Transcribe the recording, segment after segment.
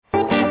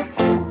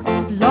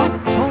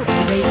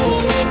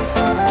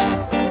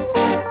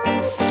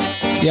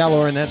Yeah,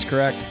 Lauren, that's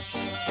correct.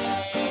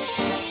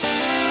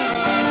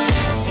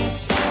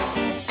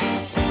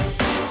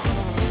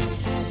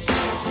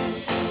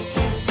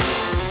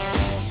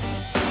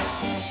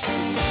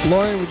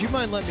 Lauren, would you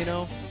mind letting me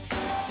know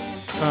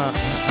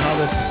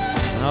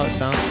how it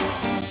sounds?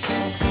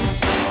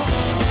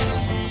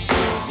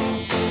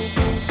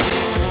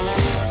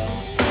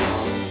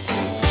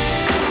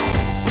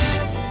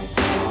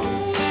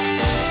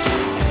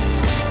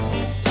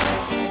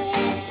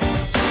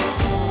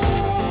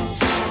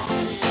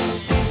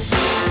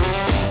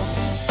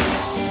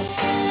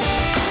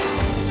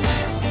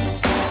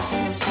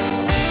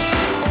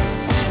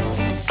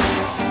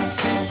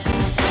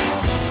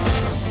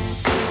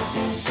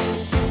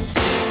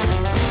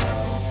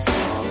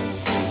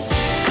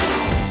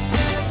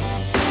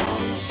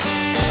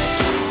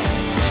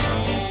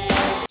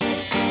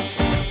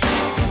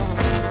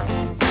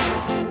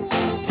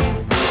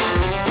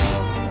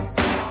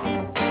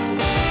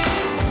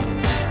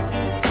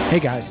 Hey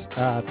guys,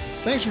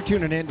 thanks for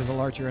tuning in to the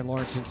Larcher and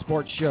Lorensen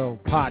Sports Show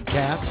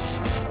podcast.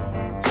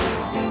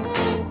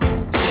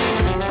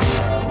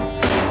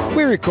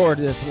 We record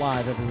this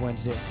live every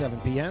Wednesday at 7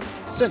 p.m.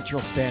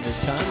 Central Standard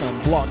Time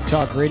on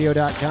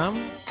blogtalkradio.com.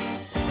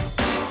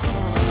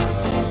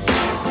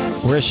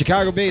 We're a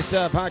Chicago-based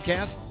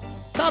podcast.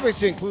 Topics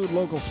include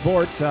local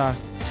sports.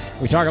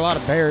 We talk a lot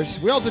of Bears.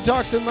 We also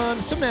talk some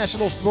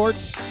national sports.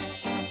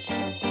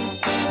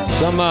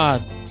 Some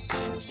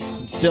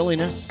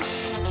silliness.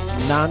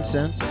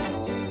 Nonsense.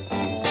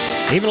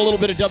 Even a little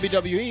bit of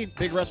WWE.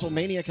 Big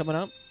WrestleMania coming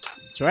up.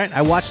 That's right.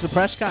 I watched the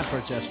press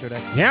conference yesterday.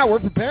 Yeah,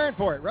 we're preparing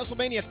for it.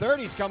 WrestleMania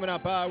 30 is coming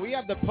up. We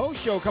have the post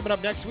show coming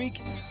up next week.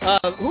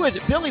 Who is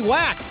it? Billy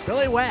Wack.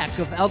 Billy Wack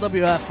of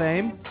LWF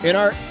fame. And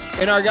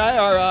our guy,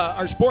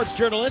 our sports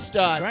journalist.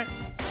 That's right.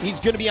 He's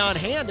going to be on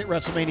hand at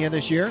WrestleMania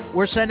this year.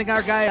 We're sending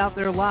our guy out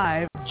there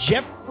live.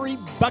 Jeffrey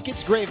Bucket's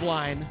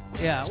Graveline.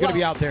 Yeah, he's going to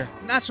be out there.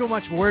 Not so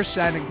much we're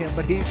sending him,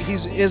 but he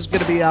is going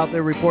to be out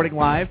there reporting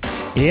live.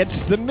 It's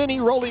the mini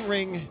rolling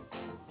ring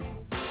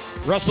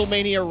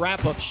WrestleMania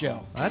wrap-up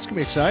show. That's going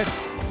to be exciting.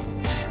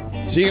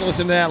 So you can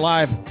listen to that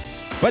live.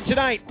 But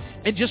tonight,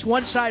 and just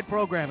one side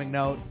programming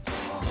note,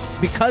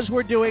 because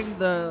we're doing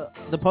the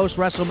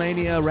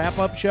post-WrestleMania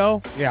wrap-up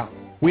show, yeah,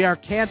 we are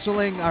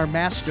canceling our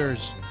Masters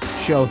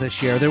show this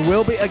year. There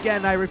will be,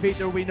 again, I repeat,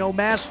 there will be no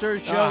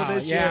Masters show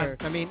this year.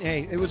 I mean,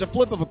 hey, it was a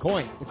flip of a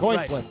coin. The coin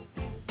right. flip.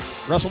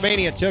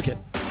 WrestleMania took it.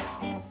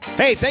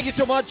 Hey, thank you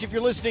so much if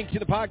you're listening to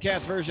the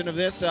podcast version of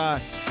this.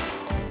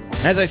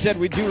 As I said,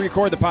 we do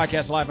record the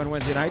podcast live on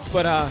Wednesday nights,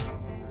 but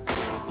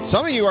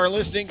some of you are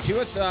listening to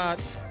us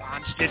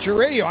on Stitcher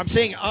Radio. I'm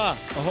saying a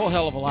whole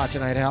hell of a lot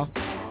tonight, Hal.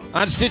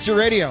 On Stitcher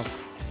Radio.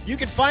 You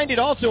can find it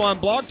also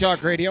on Blog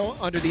Talk Radio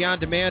under the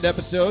on-demand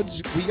episodes.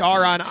 We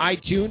are on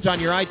iTunes, on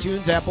your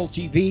iTunes, Apple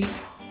TV,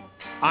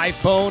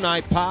 iPhone,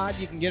 iPod.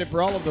 You can get it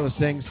for all of those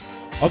things.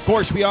 Of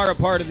course, we are a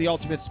part of the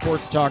Ultimate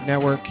Sports Talk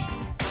Network.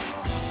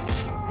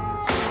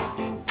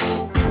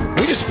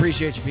 We just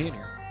appreciate you being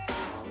here.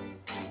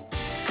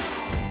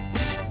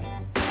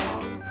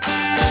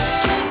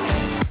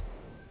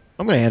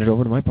 I'm going to hand it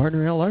over to my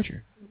partner, Al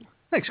Larcher.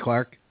 Thanks,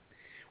 Clark.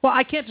 Well,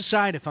 I can't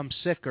decide if I'm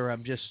sick or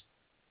I'm just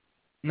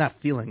not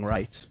feeling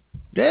right.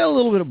 Yeah, a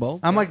little bit of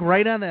both. I'm like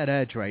right on that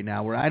edge right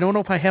now where I don't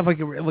know if I have I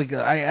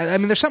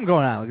mean, there's something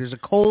going on. Like there's a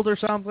cold or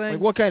something. Like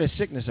what kind of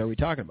sickness are we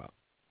talking about?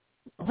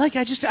 Like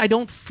I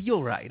don't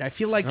feel right. I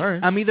feel like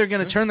right. I'm either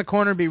going to turn the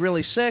corner and be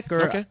really sick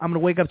or I'm going to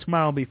wake up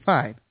tomorrow and be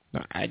fine.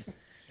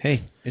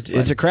 Hey,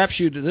 it's a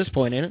crapshoot at this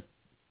point, ain't it?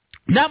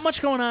 Not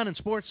much going on in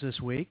sports this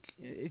week.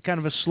 Kind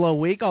of a slow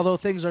week, although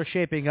things are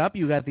shaping up.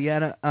 You got the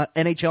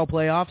NHL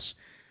playoffs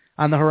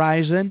on the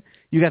horizon.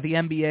 You got the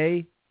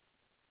NBA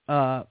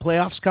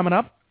playoffs coming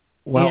up.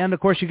 Well, and, of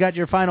course, you got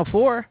your Final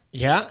Four.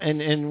 Yeah,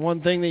 and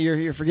one thing that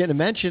you're forgetting to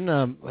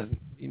mention,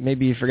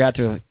 maybe you forgot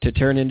to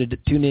tune into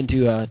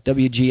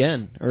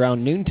WGN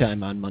around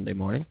noontime on Monday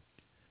morning.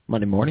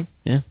 Monday morning,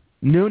 yeah.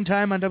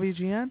 Noontime on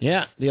WGN?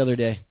 Yeah, the other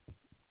day.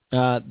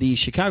 The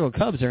Chicago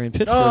Cubs are in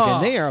Pittsburgh,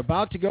 and they are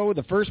about to go with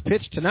the first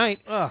pitch tonight.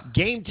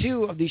 Game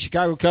 2 of the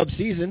Chicago Cubs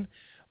season.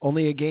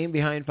 Only a game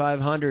behind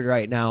 500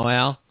 right now,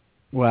 Al.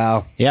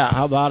 Wow. Yeah,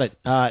 how about it?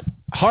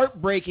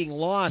 Heartbreaking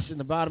loss in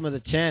the bottom of the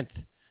 10th.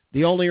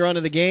 The only run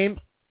of the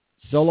game,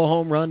 solo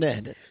home run to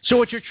end it. So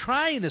what you're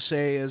trying to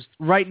say is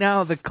right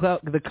now the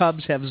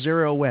Cubs have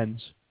 0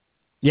 wins.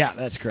 Yeah,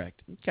 that's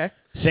correct. Okay.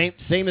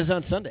 Same as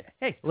on Sunday.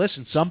 Hey,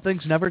 listen, some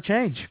things never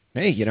change.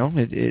 Hey,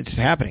 it's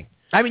happening.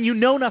 I mean,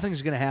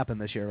 nothing's going to happen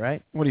this year,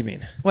 right? What do you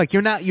mean? Like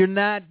you're not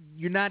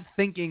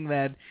thinking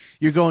that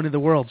you're going to the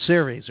World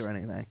Series or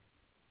anything.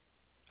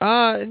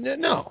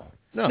 No.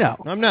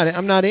 I'm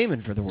not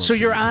aiming for the World Series. So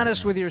you're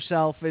honest with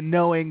yourself and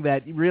knowing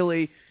that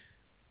really.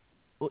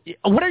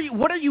 What are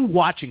you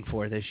watching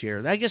for this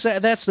year? I guess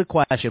that's the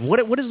question.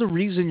 What is the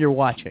reason you're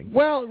watching?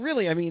 Well,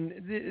 really, I mean,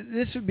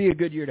 this would be a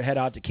good year to head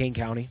out to Kane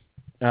County.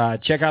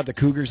 Check out the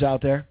Cougars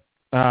out there.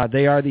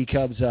 They are the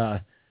Cubs'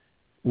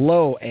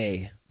 low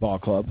A ball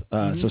club.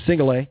 So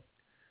single A,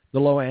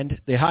 the low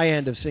end. The high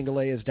end of single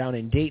A is down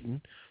in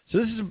Dayton. So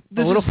this is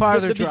a little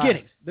farther the drive.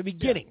 beginnings. The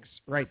beginnings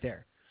right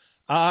there.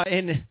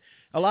 And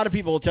a lot of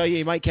people will tell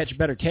you might catch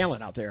better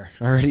talent out there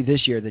already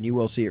this year than you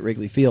will see at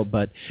Wrigley Field.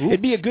 But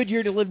it'd be a good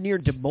year to live near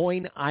Des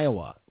Moines,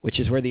 Iowa, which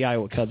is where the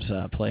Iowa Cubs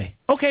play.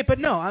 Okay, but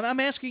no, I'm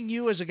asking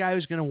you as a guy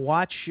who's going to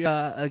watch.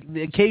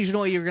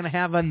 Occasionally, you're going to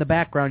have in the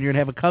background, you're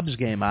going to have a Cubs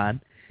game on.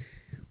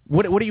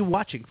 What are you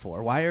watching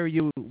for? Why are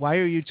you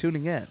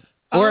tuning in?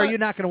 Or are you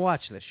not going to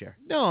watch this year?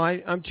 No,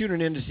 I'm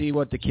tuning in to see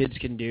what the kids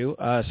can do.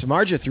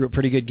 Samardzija threw a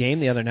pretty good game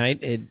the other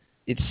night.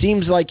 It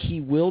seems like he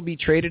will be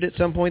traded at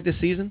some point this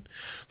season.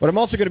 But I'm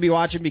also going to be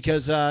watching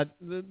because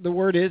the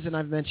word is, and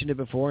I've mentioned it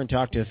before and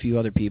talked to a few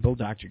other people,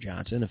 Dr.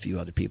 Johnson, a few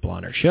other people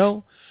on our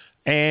show,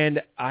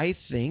 and I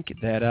think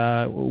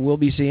that we'll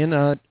be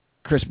seeing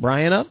Chris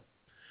Bryant up,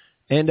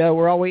 and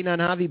we're all waiting on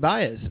Javi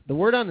Baez. The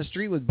word on the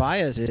street with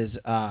Baez is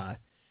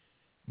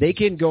they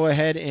can go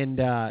ahead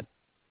and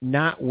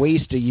not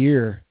waste a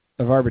year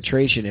of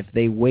arbitration if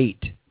they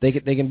wait. They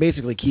can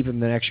basically keep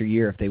him an extra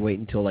year if they wait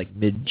until like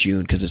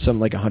mid-June because it's something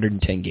like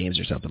 110 games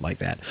or something like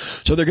that.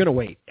 So they're going to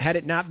wait. Had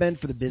it not been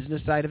for the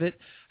business side of it,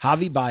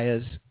 Javi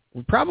Baez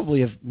would probably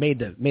have made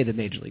the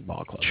Major League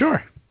Ball Club.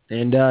 Sure.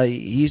 And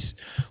he's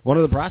one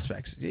of the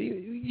prospects.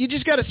 You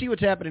just got to see what's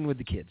happening with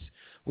the kids.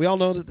 We all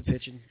know that the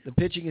pitching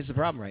is the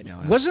problem right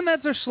now. Wasn't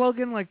that their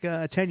slogan like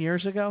 10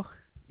 years ago?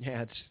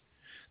 Yeah, it's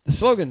the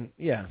slogan.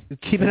 Yeah,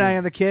 keep an eye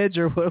on the kids,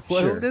 or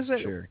what is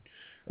it? Sure.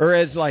 Or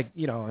as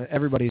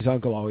everybody's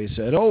uncle always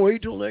said, "Oh,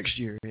 wait till next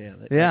year." Yeah,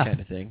 that kind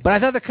of thing. But I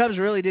thought the Cubs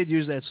really did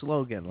use that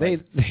slogan.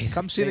 Like, they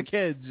come see the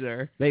kids,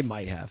 or they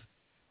might have.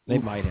 They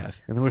might have,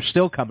 and we're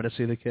still coming to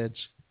see the kids.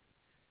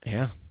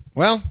 Yeah.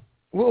 Well,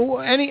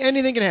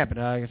 anything can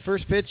happen.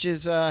 First pitch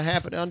is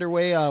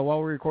underway while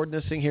we're recording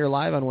this thing here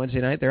live on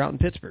Wednesday night. They're out in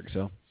Pittsburgh,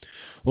 so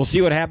we'll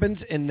see what happens.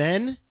 And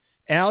then,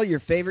 Al, your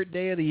favorite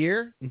day of the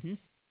year? Mm-hmm.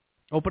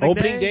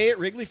 Opening day at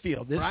Wrigley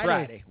Field this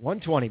Friday.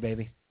 1:20,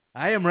 baby.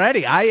 I am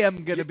ready. I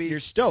am going to be.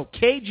 You're stoked.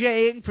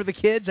 KJing for the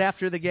kids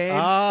after the game.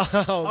 All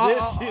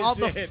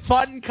the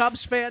fun Cubs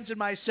fans and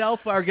myself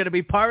are going to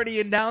be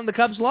partying down the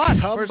Cubs lot.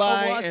 Come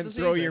by and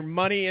throw your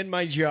money in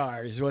my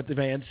jar is what the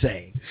man's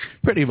saying.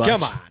 Pretty much.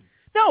 Come on.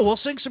 No, we'll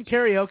sing some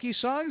karaoke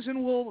songs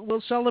and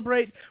we'll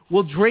celebrate.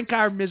 We'll drink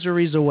our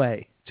miseries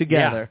away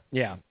together.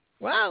 Yeah.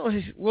 Well,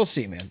 we'll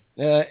see, man.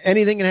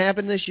 Anything can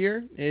happen this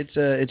year.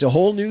 It's a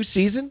whole new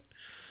season.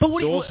 So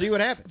we'll see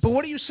what happens. But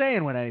what are you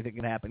saying when anything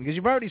can happen? Because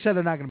you've already said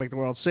they're not going to make the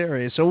World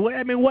Series. So, what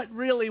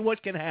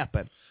can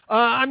happen?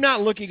 I'm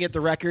not looking at the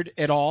record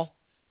at all.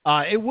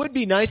 It would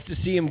be nice to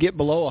see them get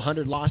below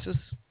 100 losses.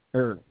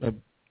 Have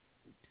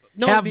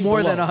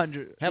more than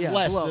 100. Have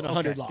less than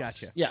 100 losses.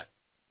 Gotcha. Yeah.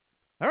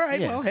 All right.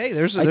 Yeah. Well, hey,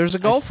 there's a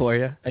goal for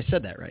you. I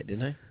said that right,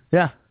 didn't I?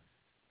 Yeah.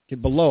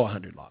 Get below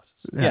 100 losses.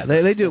 Yeah,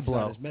 they do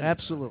blow.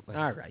 Absolutely.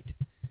 All right.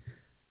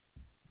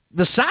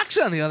 The Sox,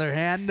 on the other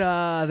hand,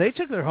 they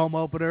took their home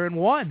opener and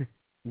won.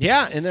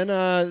 Yeah, and then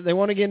they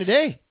won again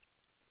today.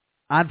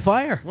 On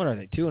fire. What are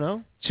they,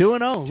 2-0?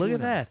 2-0. Look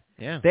at that.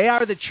 Yeah. They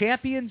are the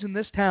champions in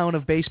this town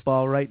of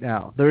baseball right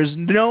now. There is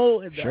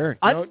no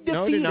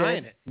undefeated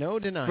denying it. No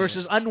denying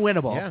versus it.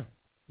 Unwinnable.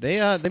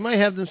 Yeah. They might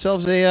have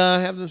themselves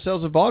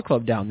a ball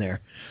club down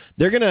there.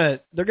 They're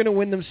gonna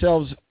win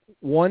themselves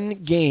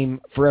one game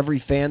for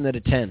every fan that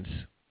attends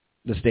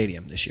the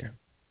stadium this year.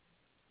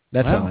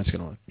 That's how that's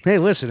going to look. Hey,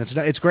 listen,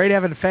 it's great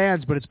having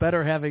fans, but it's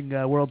better having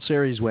World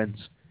Series wins.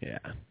 Yeah.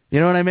 You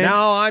know what I mean?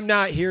 No, I'm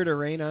not here to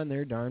rain on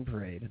their darn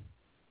parade.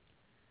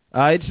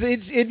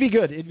 It'd be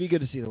good. It'd be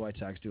good to see the White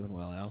Sox doing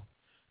well,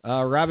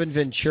 Al. Robin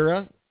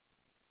Ventura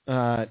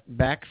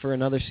back for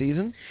another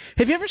season.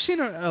 Have you ever seen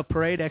a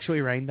parade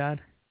actually rained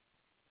on?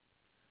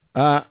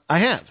 I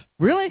have.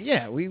 Really?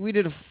 Yeah, we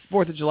did a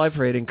 4th of July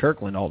parade in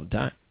Kirkland all the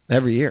time,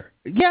 every year.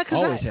 Yeah,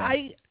 because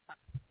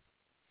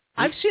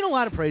I've seen a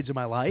lot of parades in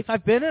my life.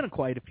 I've been in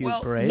quite a few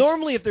parades.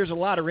 Normally, if there's a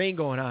lot of rain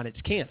going on, it's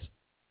canceled.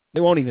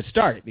 They won't even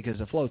start it because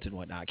the floats and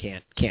whatnot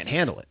can't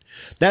handle it.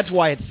 That's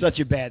why it's such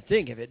a bad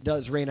thing if it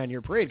does rain on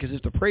your parade, because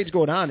if the parade's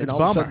going on and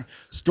all of a sudden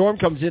storm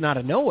comes in out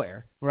of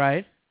nowhere,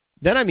 right?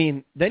 Then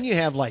you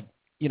have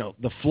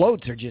the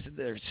floats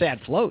they're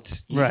sad floats.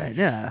 Right,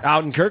 yeah.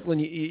 Out in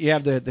Kirkland, you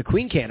have the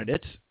Queen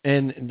candidates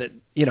and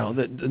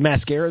the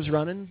mascara's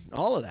running,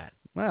 all of that.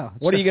 Wow.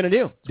 What are you going to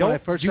do? When I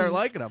first started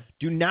liking them.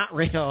 Do not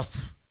rain off.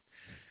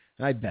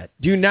 I bet.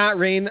 Do not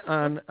rain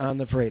on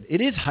the parade. It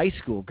is high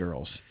school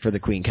girls for the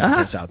Queen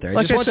contest out there.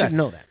 I just want you to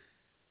know that.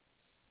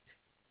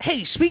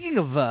 Hey, speaking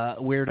of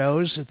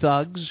weirdos,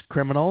 thugs,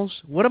 criminals,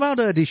 what about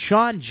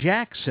Deshaun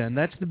Jackson?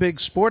 That's the big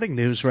sporting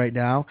news right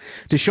now.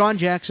 Deshaun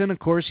Jackson, of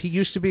course, he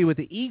used to be with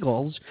the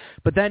Eagles,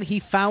 but then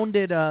he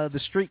founded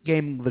the street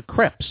game, the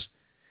Crips.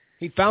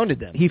 He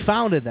founded them.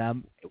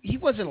 He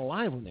wasn't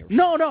alive when they were.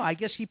 No. I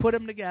guess he put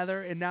them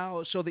together, and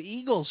now so the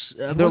Eagles,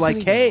 they're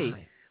like, hey.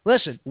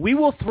 Listen, we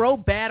will throw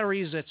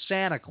batteries at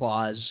Santa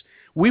Claus.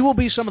 We will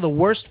be some of the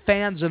worst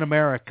fans in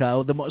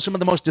America, some of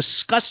the most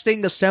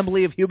disgusting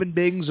assembly of human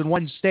beings in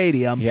one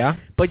stadium. Yeah.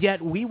 But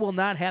yet we will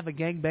not have a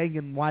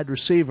gangbanging wide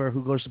receiver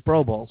who goes to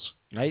Pro Bowls.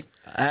 Right?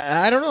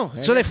 I don't know.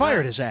 So they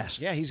fired his ass.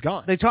 Yeah, he's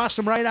gone. They tossed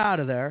him right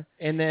out of there.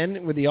 And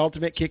then with the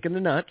ultimate kick in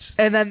the nuts.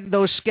 And then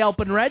those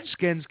scalping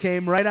Redskins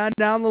came right on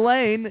down the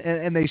lane,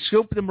 and they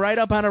scooped him right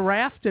up on a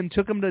raft and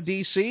took him to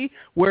D.C.,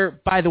 where,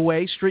 by the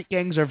way, street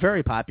gangs are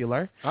very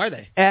popular. Are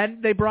they?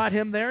 And they brought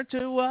him there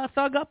to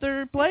thug up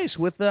their place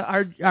with the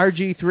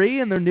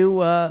RG3 and their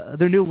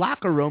new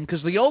locker room,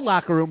 because the old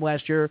locker room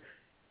last year,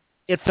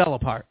 it fell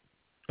apart.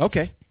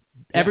 Okay.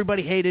 Yeah.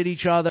 Everybody hated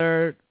each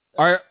other.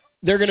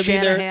 They're going to be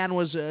there. Shanahan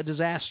was a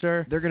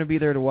disaster. They're going to be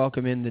there to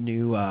welcome in the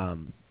new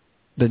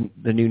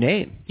the new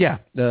name. Yeah,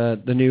 the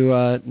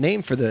new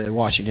name for the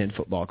Washington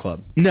Football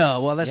Club.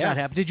 No, well, that's not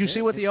happening. Did you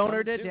see what the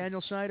owner did?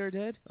 Daniel Snyder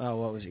did. Oh,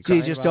 what was he?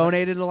 He just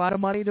donated a lot of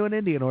money to an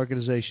Indian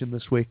organization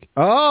this week.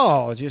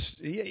 Oh,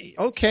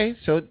 okay.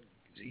 So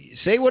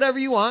say whatever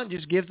you want.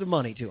 Just give the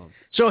money to him.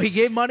 So he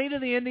gave money to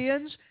the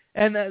Indians,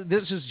 and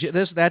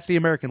that's the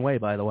American way,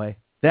 by the way.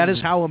 That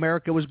is how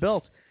America was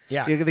built.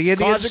 Yeah, the Indians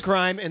cause a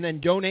crime and then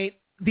donate.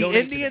 The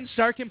Indians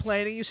start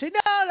complaining. You say,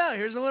 no,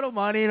 here's a little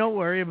money. Don't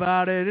worry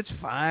about it. It's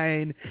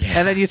fine. Yeah.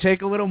 And then you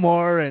take a little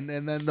more, and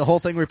then the whole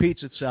thing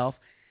repeats itself.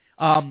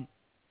 I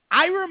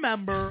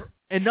remember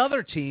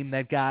another team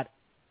that got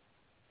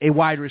a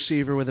wide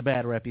receiver with a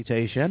bad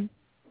reputation.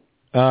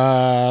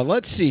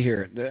 Let's see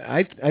here.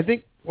 I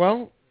think,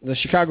 the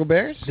Chicago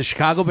Bears? The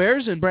Chicago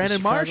Bears and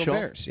Brandon Marshall.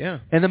 Bears, yeah.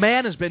 And the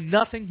man has been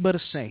nothing but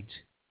a saint.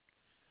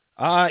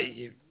 Not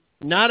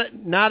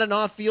an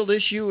off-field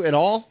issue at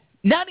all?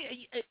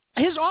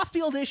 His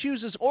off-field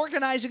issues is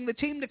organizing the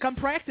team to come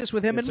practice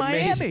with him in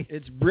Miami.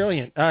 It's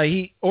brilliant.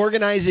 He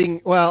organizing.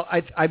 Well,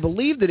 I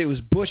believe that it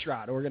was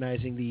Bushrod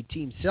organizing the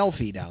team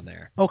selfie down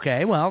there.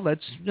 Okay, well,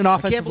 that's an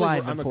offensive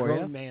lineman I'm a for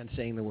grown you. man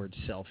saying the word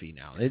selfie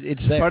now.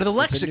 It's there. Part of the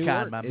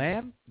lexicon, my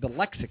man. The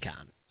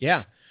lexicon.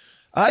 Yeah.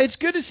 It's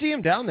good to see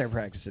him down there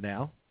practicing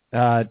now.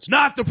 It's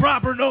not the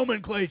proper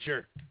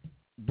nomenclature.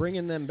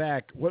 Bringing them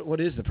back. What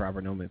is the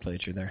proper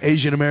nomenclature there?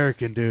 Asian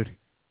American, dude.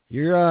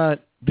 You're a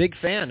big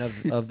fan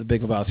of the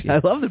Big Lebowski. I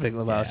love the Big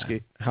Lebowski. Yeah.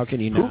 How can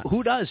you not?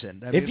 Who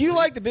doesn't? If you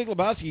like the Big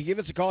Lebowski, give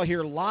us a call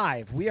here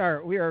live. We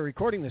are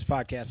recording this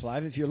podcast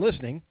live. If you're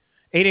listening,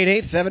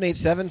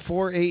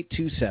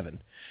 888-787-4827.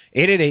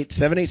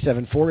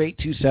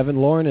 888-787-4827.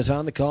 Lauren is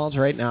on the calls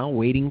right now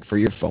waiting for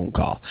your phone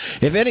call.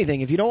 If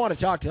anything, if you don't want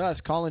to talk to us,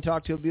 call and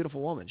talk to a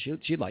beautiful woman.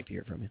 She'd like to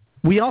hear from you.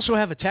 We also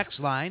have a text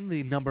line.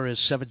 The number is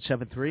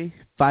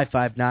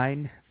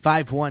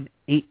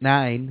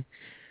 773-559-5189.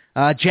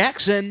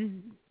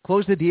 Jackson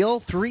closed the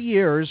deal, 3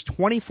 years,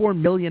 $24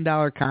 million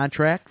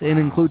contract. Wow. It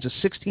includes a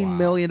 $16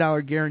 million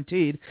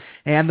guaranteed.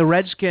 And the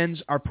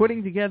Redskins are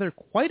putting together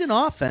quite an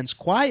offense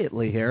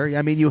quietly here.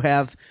 I mean, you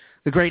have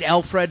the great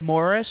Alfred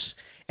Morris,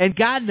 and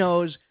God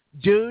knows,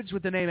 dudes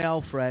with the name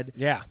Alfred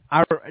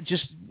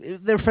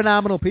they're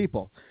phenomenal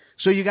people.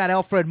 So you got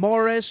Alfred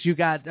Morris, you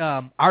got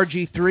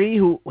RG3,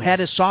 who had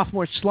his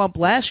sophomore slump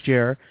last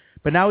year,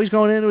 but now he's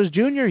going into his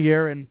junior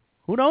year, and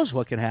who knows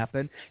what can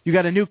happen. You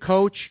got a new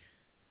coach.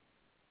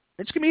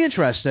 It's going to be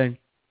interesting.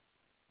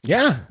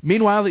 Yeah.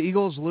 Meanwhile, the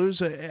Eagles lose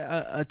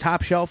a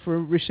top-shelf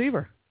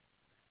receiver.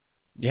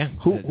 Yeah.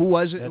 Who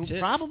was it?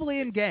 Probably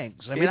in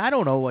gangs. I mean, I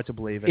don't know what to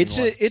believe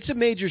anymore. It's a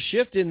major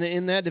shift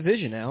in that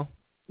division now.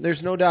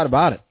 There's no doubt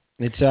about it.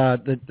 It's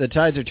the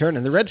tides are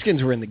turning. The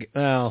Redskins were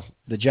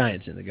the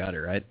Giants in the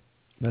gutter, right?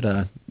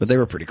 But they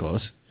were pretty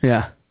close.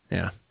 Yeah.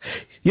 Yeah.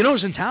 You know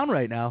who's in town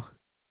right now?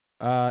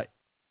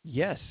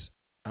 Yes.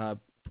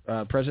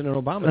 President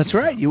Obama. That's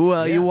right.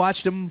 You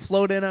watched him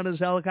float in on his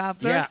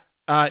helicopter? Yeah.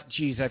 I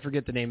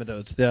forget the name of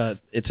those.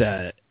 It's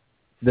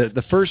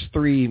the first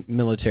three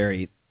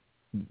military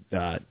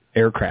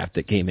aircraft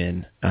that came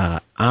in.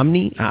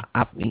 Omni.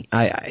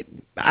 I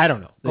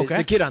don't know.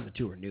 The kid on the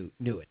tour knew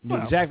it. Knew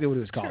exactly what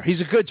it was called. Sure,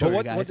 he's a good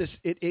tour guy.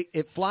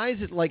 It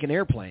flies it like an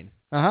airplane.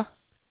 Uh-huh.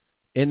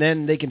 And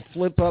then they can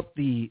flip up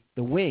the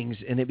wings,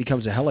 and it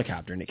becomes a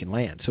helicopter, and it can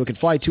land. So it can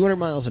fly 200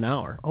 miles an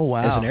hour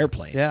as an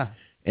airplane. Yeah.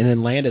 And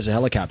then land as a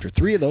helicopter.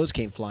 3 of those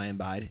came flying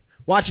by.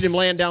 Watching him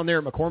land down there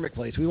at McCormick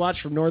Place. We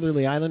watched from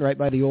Northerly Island right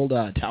by the old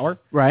tower.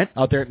 Right.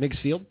 Out there at Miggs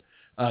Field.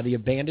 The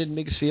abandoned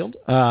Miggs Field.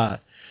 And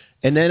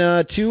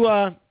then two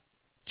of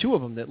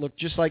them that look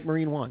just like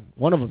Marine One.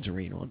 One of them's a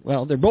Marine One.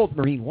 Well, they're both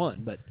Marine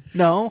One, but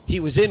no, he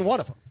was in one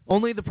of them.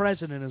 Only the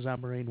president is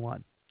on Marine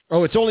One.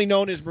 Oh, it's only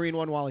known as Marine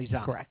One while he's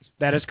on. Correct.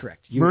 That is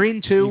correct.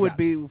 Marine 2 would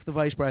be if the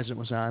vice president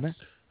was on it.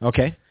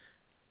 Okay.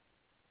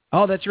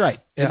 Oh, that's right.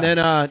 Yeah. And then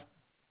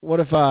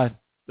what if the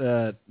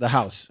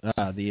House?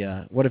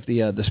 What if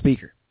the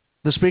Speaker?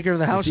 The Speaker of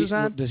the House is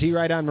on? Does he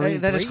ride on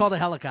Marine 3? That is called a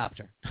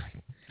helicopter.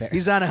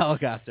 He's on a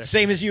helicopter.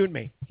 Same as you and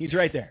me. He's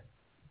right there.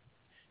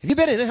 Have you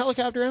been in a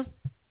helicopter, Al?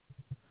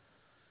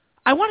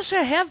 I want to say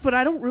I have, but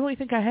I don't really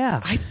think I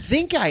have. I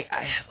think I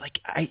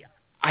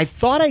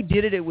thought I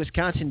did it at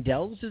Wisconsin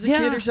Dells as a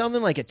kid or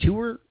something, like a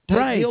tour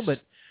type deal,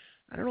 but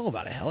I don't know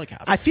about a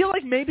helicopter. I feel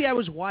like maybe I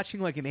was watching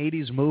like an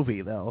 80s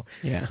movie, though.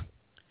 Yeah.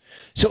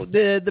 So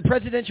the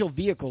presidential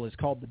vehicle is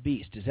called the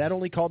Beast. Is that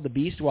only called the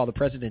Beast while the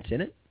president's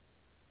in it?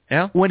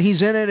 Yeah. When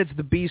he's in it, it's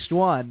the Beast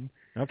 1.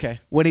 Okay.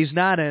 When he's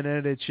not in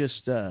it, it's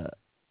just the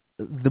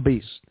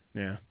Beast.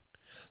 Yeah.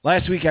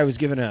 Last week I was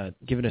given a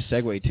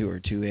Segway tour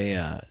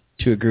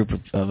to a group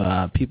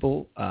of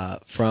people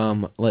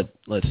from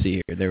let's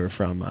see here. They were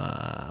from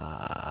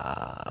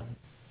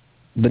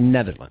the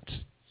Netherlands.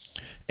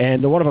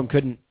 And the one of them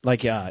couldn't,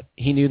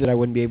 he knew that I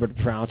wouldn't be able to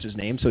pronounce his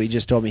name, so he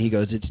just told me, he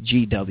goes, it's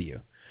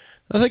GW.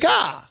 I was like,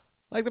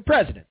 like the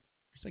president.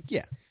 He's like,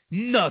 yeah.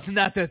 No, it's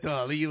not at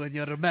all, you and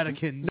your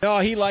American. No,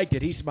 he liked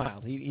it. He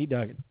smiled. He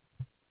dug it.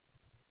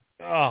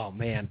 Oh,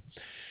 man.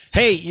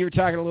 Hey, you were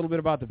talking a little bit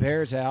about the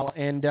Bears, Al,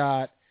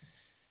 and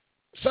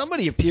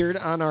somebody appeared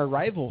on our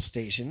rival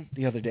station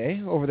the other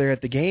day over there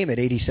at the game at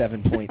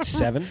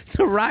 87.7.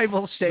 The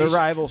rival station. The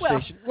rival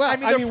station. Well, I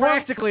mean, they're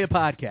practically a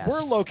podcast.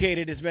 We're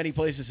located as many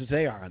places as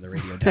they are on the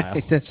radio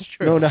dial. That's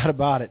true. No doubt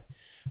about it.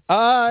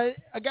 A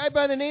guy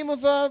by the name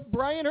of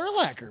Brian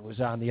Urlacher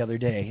was on the other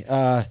day.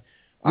 Our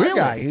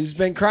guy who's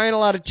been crying a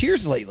lot of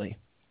tears lately.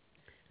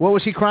 What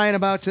was he crying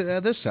about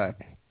this time?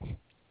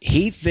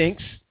 He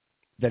thinks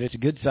that it's a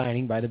good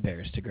signing by the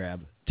Bears to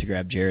grab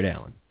Jared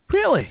Allen.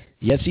 Really?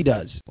 Yes, he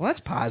does. Well,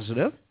 that's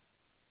positive.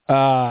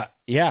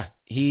 Yeah,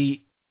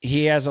 he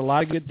has a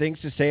lot of good things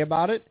to say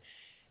about it.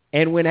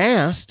 And when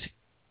asked,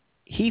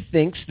 he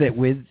thinks that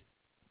with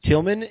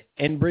Tillman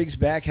and Briggs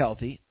back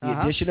healthy,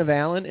 the addition of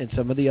Allen and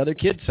some of the other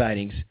kid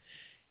signings,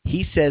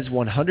 he says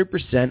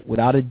 100%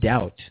 without a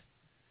doubt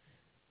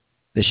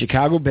the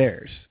Chicago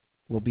Bears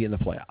will be in the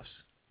playoffs.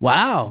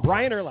 Wow.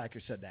 Brian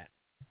Urlacher said that.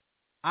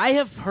 I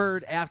have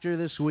heard after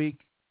this week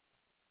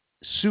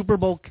Super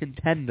Bowl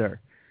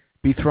contender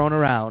be thrown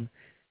around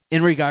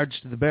in regards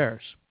to the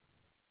Bears.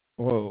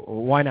 Whoa,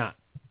 why not?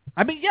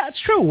 I mean, yeah,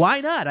 it's true.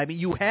 Why not? I mean,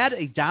 you had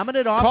a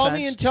dominant offense. Call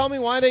me and tell me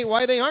why they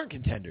aren't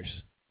contenders.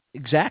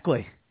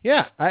 Exactly.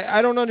 Yeah,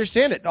 I don't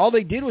understand it. All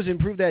they did was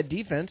improve that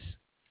defense.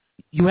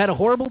 You had a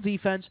horrible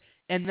defense,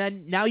 and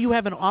then now you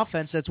have an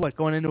offense that's,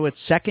 going into its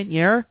second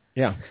year?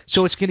 Yeah.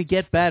 So it's going to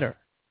get better.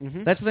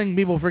 Mm-hmm. That's the thing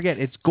people forget.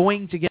 It's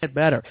going to get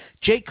better.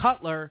 Jay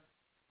Cutler,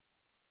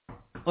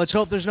 let's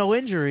hope there's no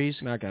injuries,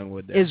 knock on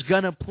wood there, is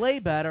going to play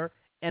better,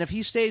 and if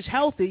he stays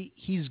healthy,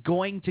 he's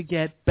going to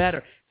get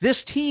better. This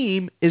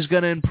team is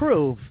going to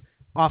improve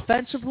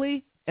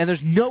offensively, and there's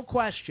no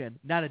question,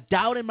 not a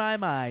doubt in my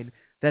mind,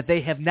 that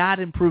they have not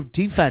improved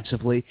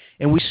defensively,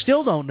 and we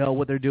still don't know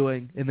what they're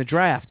doing in the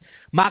draft.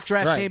 Mock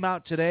draft came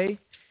out today.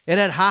 It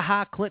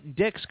had Clinton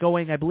Dix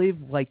going, I believe,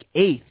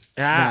 8th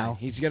now.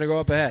 He's going to go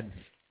up ahead.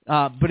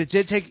 But it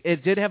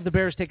did have the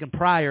Bears taking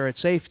Pryor at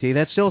safety.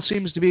 That still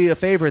seems to be a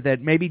favorite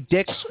that maybe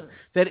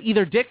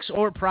either Dix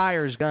or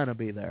Pryor is going to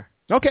be there.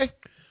 Okay.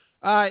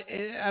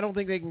 I don't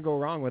think they can go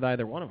wrong with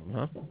either one of them,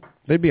 huh?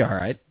 They'd be all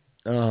right.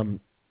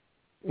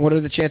 What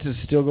are the chances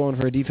of still going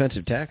for a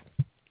defensive tackle?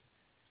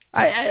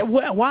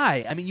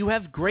 Why? I mean, you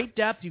have great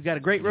depth. You've got a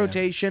great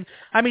rotation.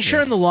 I mean,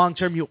 sure, in the long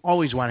term, you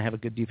always want to have a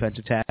good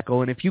defensive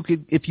tackle. And if you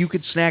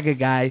could snag a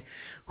guy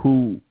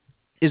who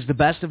is the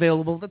best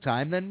available at the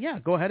time, then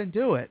go ahead and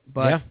do it.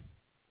 But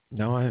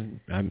no,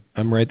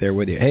 I'm right there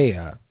with you. Hey,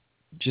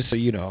 just so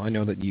you know, I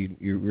know that you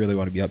really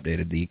want to be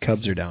updated. The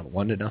Cubs are down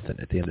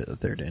 1-0 at the end of the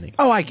third inning.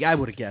 Oh, I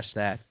would have guessed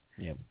that.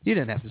 Yep. You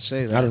didn't have to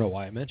say that. I don't know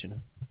why I mentioned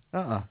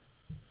it.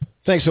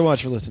 Thanks so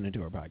much for listening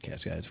to our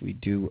podcast, guys. We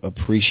do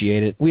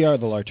appreciate it. We are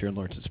the Larcher and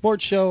Lorensen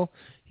Sports Show.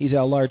 He's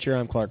Al Larcher.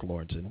 I'm Clark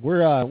Lorensen.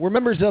 We're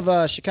members of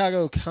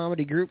Chicago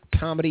comedy group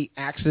Comedy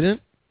Accident,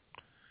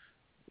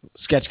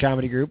 sketch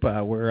comedy group.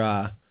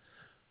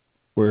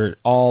 We're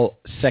all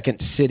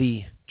Second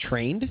City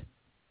trained.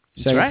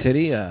 Second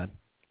City, the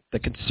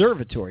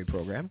conservatory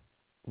program,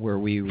 where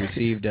we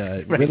received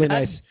a really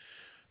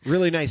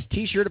nice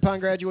T-shirt upon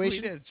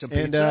graduation. We did. Some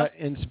pizza.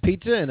 And some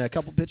pizza and a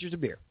couple pitchers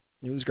of beer.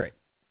 It was great.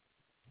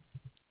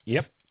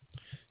 Yep.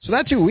 So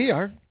that's who we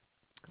are.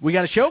 We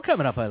got a show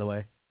coming up, by the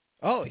way.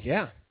 Oh,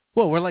 yeah.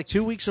 Well, we're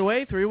 2 weeks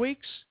away, 3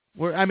 weeks.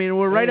 We're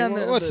right on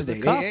the what's the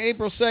date?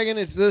 April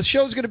 2nd. The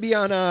show's going to be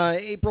on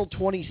April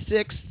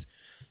 26th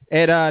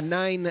at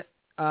 9.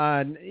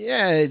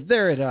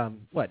 They're at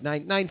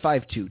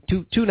 952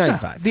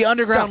 295. The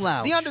Underground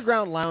Lounge. The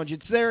Underground Lounge.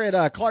 It's there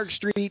at Clark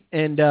Street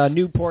and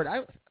Newport.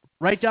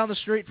 Right down the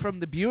street from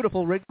the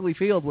beautiful Wrigley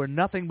Field, where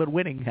nothing but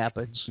winning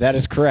happens. That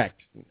is correct.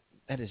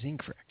 That is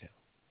incorrect.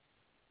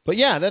 But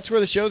yeah, that's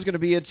where the show's going to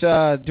be. It's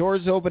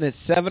doors open at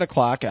 7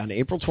 o'clock on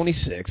April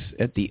 26th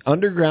at the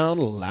Underground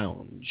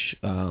Lounge.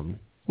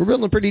 We're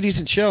building a pretty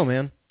decent show,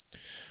 man.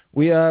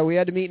 We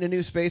had to meet in a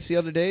new space the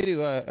other day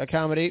to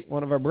accommodate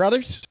one of our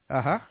brothers.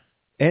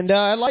 And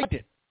I liked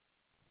it.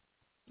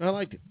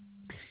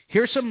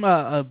 Here's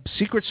some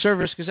Secret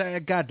Service,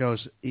 because God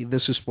knows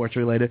this is sports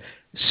related.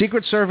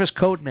 Secret Service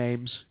code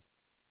names.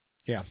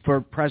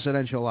 For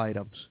presidential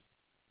items.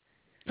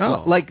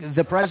 Oh. Like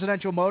the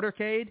presidential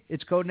motorcade,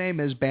 its code name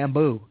is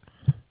Bamboo.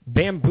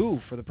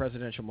 Bamboo for the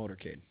presidential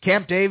motorcade.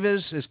 Camp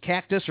Davis is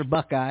Cactus or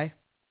Buckeye.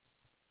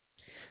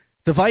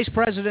 The vice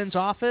president's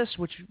office,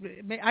 which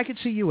I could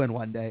see you in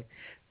one day.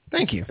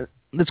 Thank you.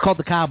 It's called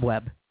the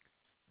Cobweb.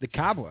 The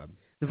Cobweb?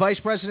 The vice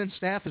president's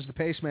staff is the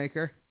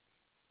pacemaker.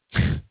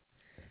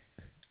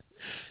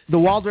 The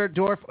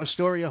Waldorf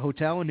Astoria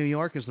Hotel in New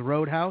York is the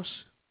Roadhouse.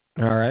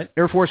 All right.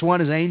 Air Force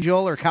One is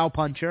Angel or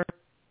Cowpuncher.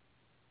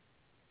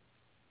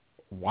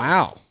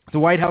 Wow. The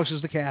White House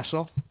is the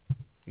Castle.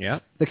 Yeah.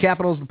 The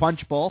Capitol is the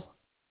Punch Bowl.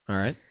 All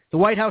right. The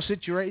White House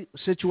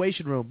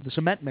Situation Room, the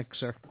Cement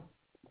Mixer.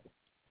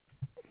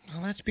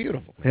 Oh, that's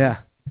beautiful. Yeah.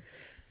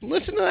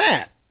 Listen to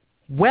that.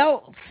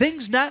 Well,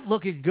 things not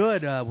looking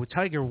good with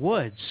Tiger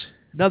Woods.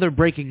 Another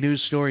breaking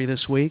news story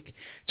this week.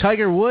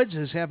 Tiger Woods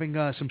is having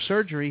some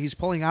surgery. He's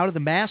pulling out of the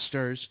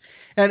Masters.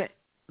 And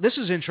this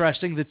is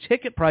interesting. The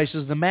ticket prices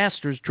of the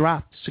Masters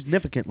dropped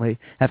significantly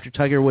after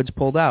Tiger Woods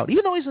pulled out,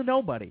 even though he's a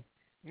nobody.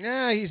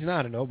 Nah, he's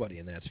not a nobody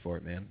in that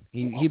sport, man.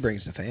 He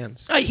brings the fans.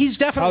 He's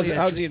definitely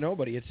How's he a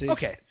nobody?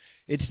 Okay.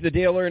 It's the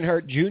Dale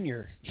Earnhardt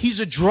Jr. He's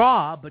a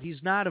draw, but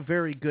he's not a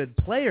very good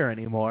player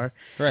anymore.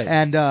 Right.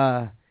 And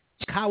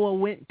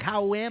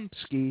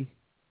Kawamski,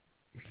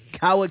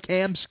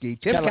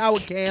 Tim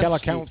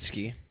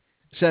Kawakowski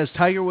says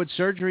Tiger Woods'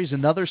 surgery is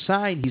another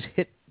sign he's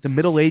hit the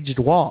middle-aged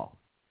wall.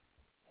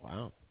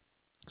 Wow.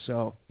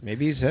 So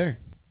maybe he's there.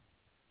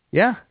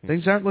 Yeah,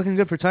 things aren't looking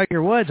good for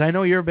Tiger Woods. I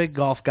know you're a big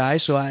golf guy,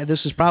 so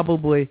this is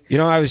probably...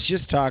 I was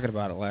just talking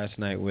about it last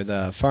night with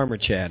Farmer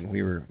Chad, and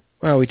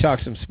we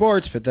talked some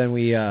sports, but then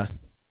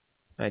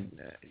I'm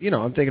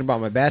thinking about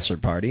my bachelor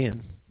party,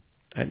 and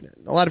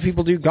a lot of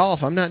people do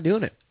golf. I'm not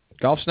doing it.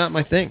 Golf's not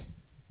my thing.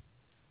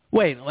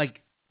 Wait,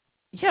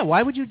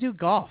 why would you do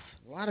golf?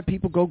 A lot of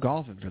people go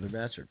golfing for their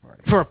bachelor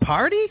party. For a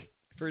party?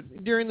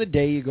 During the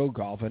day you go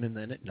golfing, and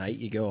then at night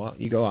you go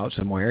out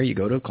somewhere. You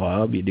go to a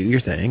club. You do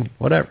your thing.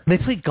 Whatever. They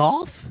play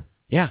golf?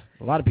 Yeah,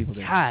 a lot of people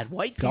do. God,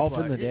 white people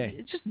golf in the day.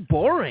 It's just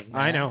boring.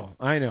 Man. I know.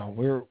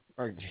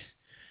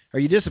 Are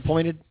you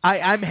disappointed?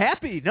 I'm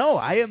happy. No,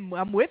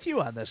 I'm with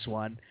you on this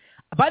one.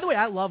 By the way,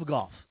 I love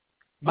golf.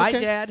 My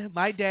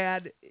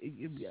dad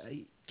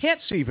can't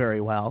see very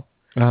well,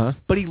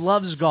 but he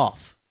loves golf.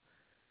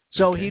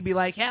 So he'd be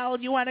like, "Hal,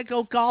 do you want to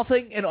go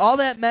golfing?" And all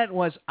that meant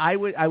was I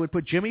would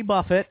put Jimmy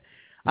Buffett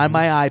on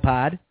my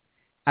iPod.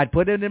 I'd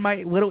put it in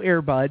my little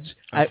earbuds.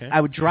 Okay. I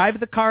would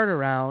drive the cart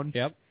around.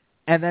 Yep.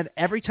 And then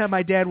every time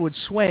my dad would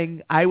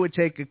swing, I would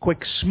take a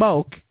quick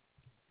smoke.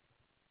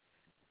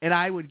 And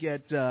I would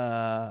get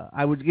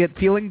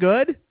feeling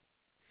good.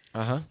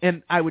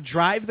 And I would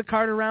drive the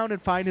cart around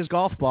and find his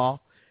golf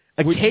ball.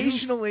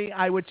 Occasionally,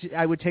 I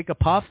would take a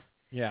puff.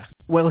 Yeah.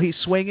 While he's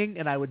swinging,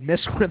 and I would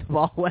miss where the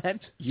ball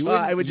went.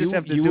 I would just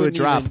have to do a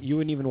drop. You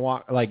wouldn't even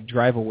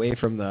drive away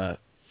from the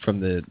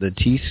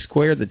T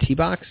square, the tee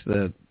box,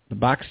 the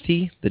box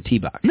tee, the tee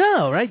box.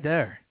 No, right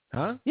there.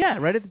 Huh? Yeah,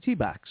 right at the tee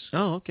box.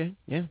 Oh, okay.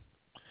 Yeah.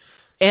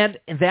 And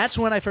that's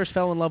when I first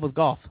fell in love with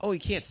golf. Oh, he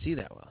can't see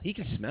that well. He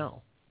can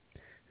smell.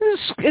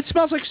 It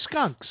smells like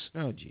skunks.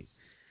 Oh, geez.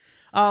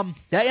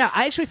 Yeah,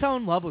 I actually fell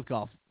in love with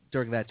golf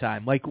during that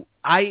time.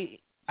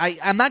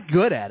 I'm not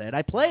good at it.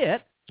 I play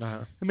it.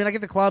 I mean, I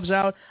get the clubs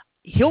out.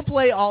 He'll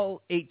play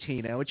all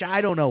 18, which I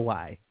don't know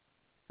why.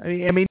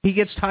 I mean, he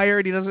gets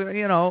tired. He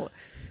doesn't,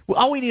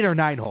 all we need are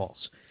 9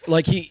 holes.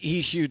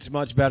 He shoots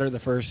much better the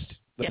first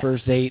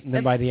 8, and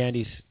then by the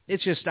end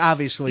it's just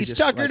obviously he's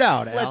tuckered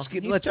out. Al.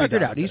 He's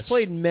tuckered out. He's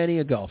played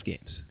many golf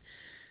games.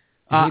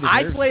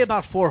 I play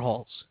about 4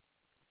 holes.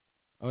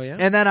 Oh, yeah?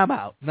 And then I'm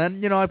out.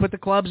 Then, I put the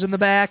clubs in the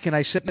back, and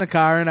I sit in the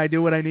car, and I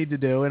do what I need to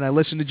do, and I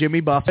listen to Jimmy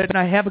Buffett, and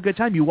I have a good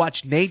time. You watch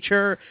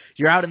nature.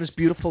 You're out in this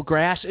beautiful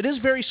grass. It is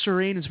very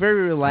serene. It's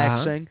very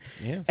relaxing.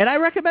 Yeah. And I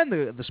recommend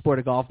the sport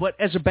of golf. But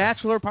as a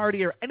bachelor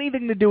party or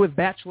anything to do with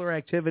bachelor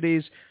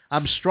activities,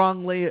 I'm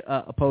strongly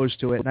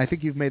opposed to it, and I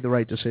think you've made the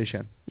right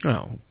decision.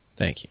 Oh,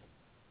 thank you.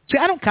 See,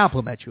 I don't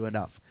compliment you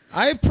enough.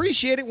 I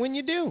appreciate it when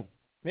you do.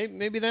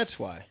 Maybe that's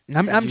why.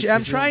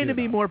 I'm trying to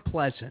be more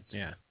pleasant.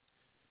 Yeah.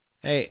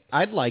 Hey,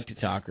 I'd like to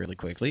talk really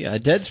quickly.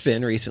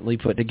 Deadspin recently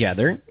put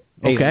together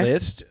a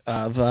list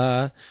of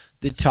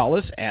the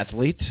tallest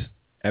athletes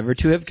ever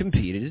to have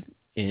competed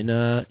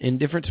in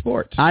different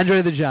sports.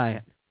 Andre the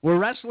Giant. Were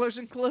wrestlers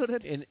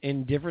included?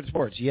 In different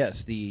sports, yes.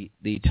 The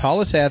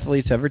tallest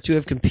athletes ever to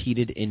have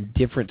competed in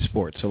different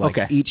sports. So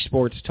each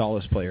sport's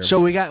tallest player. So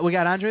we got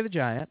Andre the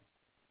Giant.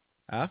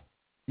 Huh?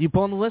 You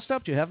pulling the list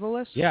up? Do you have the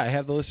list? Yeah, I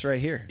have the list right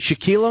here.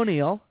 Shaquille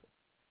O'Neal.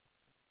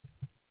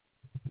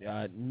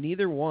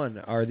 Neither one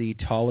are the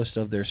tallest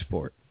of their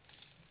sport.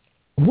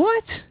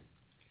 What?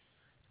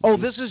 Oh,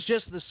 this is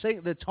just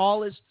the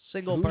tallest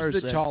single person.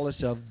 Who's the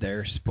tallest of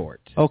their sport?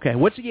 Okay,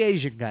 what's the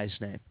Asian guy's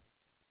name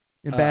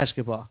in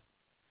basketball?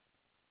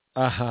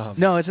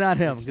 No, it's not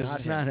him.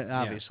 It's not him,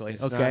 obviously.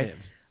 Yeah, it's okay.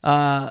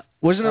 Not him.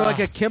 Wasn't it like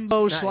a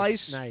Kimbo Slice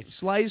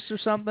or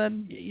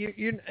something?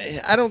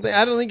 I don't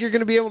think you're going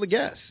to be able to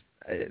guess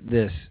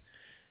this.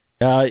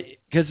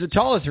 Because the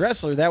tallest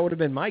wrestler, that would have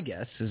been my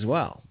guess as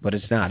well, but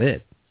it's not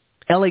it.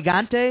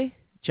 Elegante?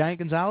 Giant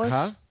Gonzalez?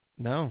 Huh?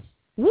 No.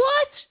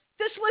 What?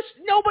 This list,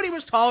 nobody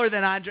was taller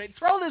than Andre.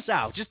 Throw this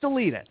out. Just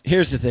delete it.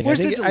 Here's the thing.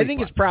 I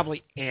think it's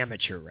probably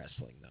amateur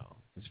wrestling, though.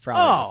 It's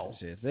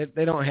probably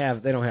they don't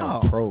have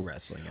pro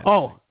wrestling.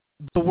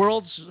 The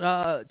world's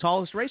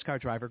tallest race car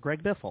driver,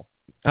 Greg Biffle.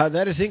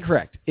 That is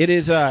incorrect. It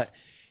is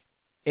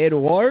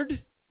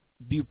Edouard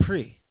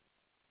Beaupré,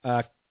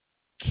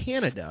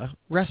 Canada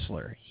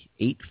wrestler,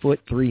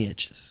 8'3".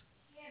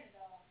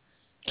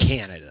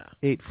 Canada.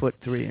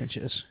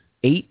 8'3".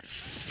 8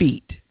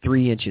 feet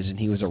 3 inches, and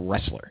he was a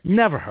wrestler.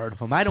 Never heard of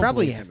him. I don't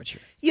Probably believe amateur.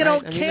 You know,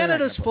 right? I mean,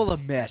 Canada's full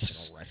of myths.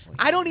 Wrestling.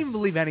 I don't even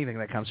believe anything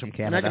that comes from I'm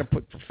Canada. not going to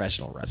put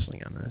professional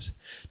wrestling on this.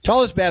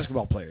 Tallest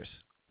basketball players.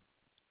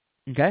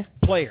 Okay.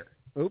 Player.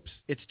 Oops,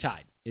 it's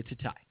tied. It's a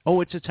tie.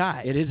 Oh, it's a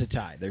tie. It is a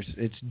tie.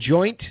 It's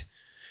joint.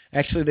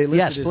 Actually, they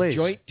listed as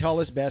joint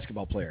tallest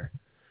basketball player.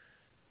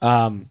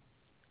 Do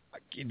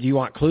you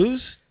want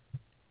clues?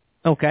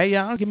 Okay,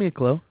 yeah, I'll give me a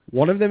clue.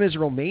 One of them is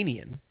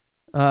Romanian.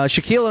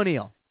 Shaquille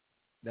O'Neal.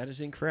 That is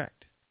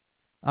incorrect.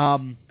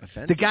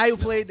 The guy who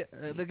played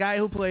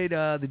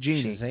the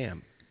genie.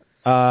 Shazam.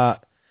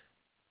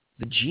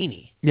 The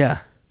genie. Yeah.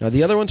 No,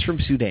 the other one's from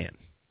Sudan.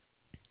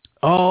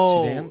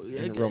 Oh,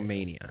 Sudan and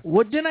Romania.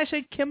 What didn't I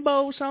say?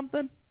 Kimbo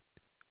something?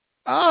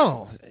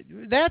 Oh,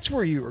 that's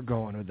where you were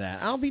going with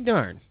that. I'll be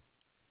darned.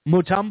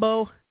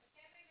 Mutombo.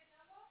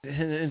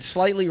 And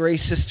slightly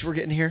racist we're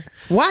getting here.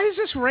 Why is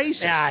this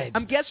racist? Yeah,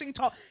 I'm guessing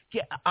tall.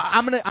 Yeah,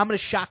 I'm gonna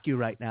shock you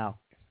right now.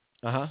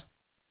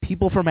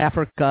 People from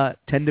Africa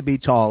tend to be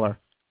taller.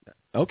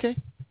 Okay.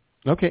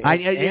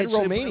 And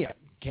Romania,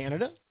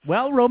 Canada.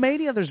 Well,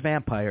 Romania, there's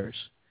vampires.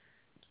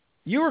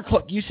 You were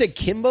close. You said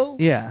Kimbo.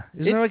 Yeah,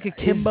 isn't there like a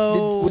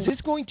Kimbo? Was this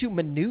going to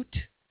Minute?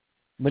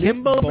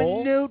 Kimbo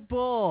Bull? Minute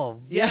Bull.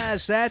 Yeah.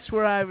 Yes, that's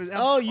where I was.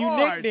 Oh, you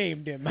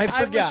nicknamed him.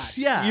 I forgot.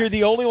 Yeah. You're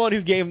the only one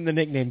who gave him the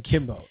nickname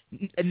Kimbo.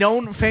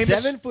 Known,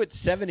 famous.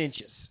 7'7".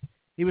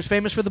 He was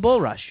famous for the Bull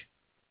Rush.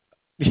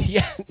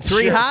 Yeah,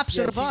 3 hops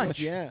and a bunch.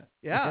 Yeah,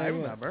 I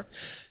remember.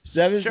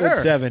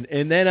 7'7",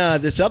 and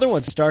then this other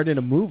one starred in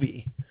a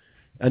movie.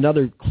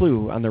 Another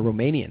clue on the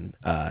Romanian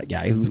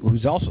guy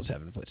who's also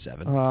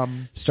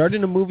 7'7". Starred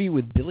in a movie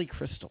with Billy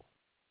Crystal.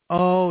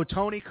 Oh,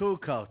 Tony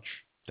Kukoc.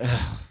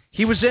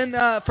 He was in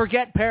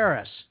Forget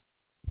Paris.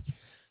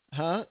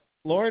 Huh?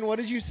 Lauren, what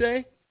did you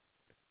say?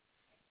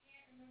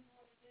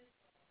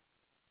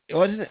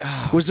 What is it?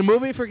 Oh. Was the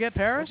movie Forget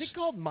Paris? Was it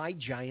called My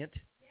Giant?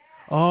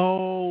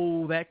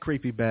 Oh, that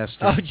creepy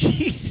bastard. Oh,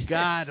 jeez.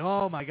 God,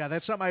 oh, my God.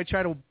 That's something I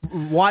try to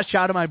wash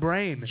out of my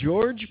brain.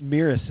 George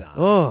Mirasan.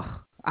 Oh,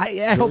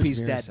 I hope he's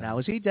dead now.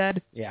 Is he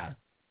dead? Yeah.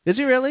 Is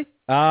he really?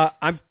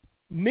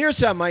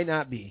 Mirasan might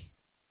not be,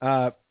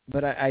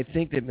 but I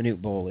think that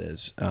Minute Bull is.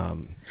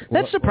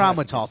 That's the problem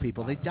with tall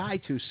people. They die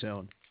too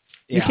soon.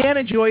 Yeah. You can't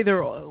enjoy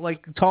their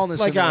tallness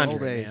like in their Andre,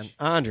 old age. man.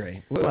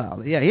 Andre.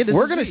 Well, yeah,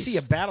 we're going to see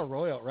a battle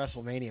royal at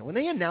WrestleMania. When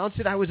they announced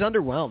it, I was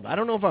underwhelmed. I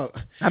don't know if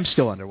I'm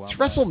still underwhelmed. It's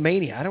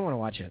WrestleMania. I don't want to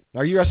watch it.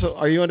 Are you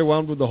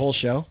underwhelmed with the whole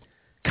show?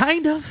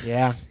 Kind of.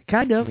 Yeah.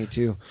 Kind of. Me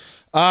too.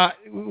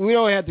 We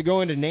don't have to go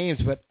into names,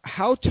 but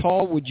how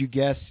tall would you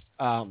guess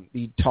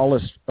the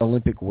tallest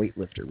Olympic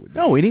weightlifter would be?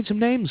 No, we need some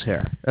names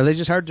here. Are they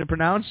just hard to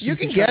pronounce? You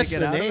can guess the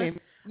name.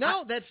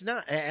 No, that's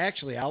not.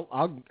 Actually,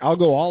 I'll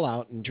go all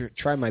out and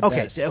try my best.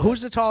 Okay, so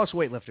who's the tallest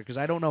weightlifter? Because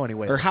I don't know any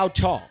weightlifters. Or how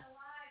tall?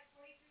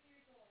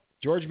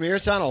 George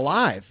Mirasan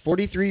alive,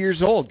 43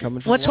 years old,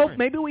 coming from Let's Lawrence. hope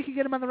maybe we can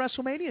get him on the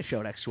WrestleMania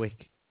show next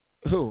week.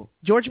 Who?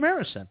 George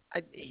Mirasan.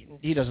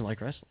 He doesn't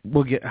like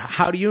wrestling.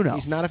 How do you know?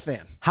 He's not a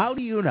fan. How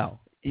do you know?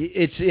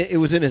 It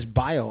was in his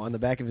bio on the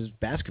back of his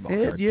basketball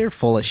card. You're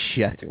full of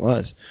shit. It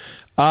was.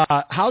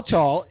 How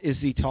tall is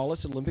the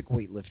tallest Olympic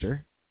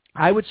weightlifter?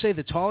 I would say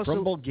the tallest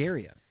from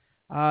Bulgaria.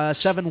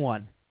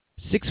 7'1".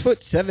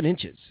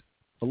 6'7".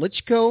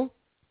 Velichko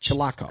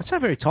Chilakov. That's not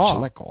very tall.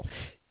 Chilakov.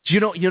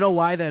 Do you know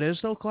why that is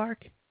though,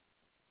 Clark?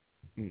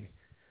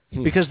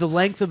 Because the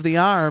length of the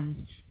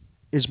arm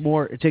is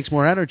more. It takes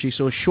more energy,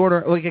 so a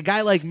shorter, like a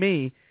guy like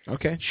me,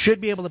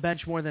 should be able to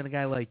bench more than a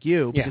guy like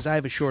you because I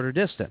have a shorter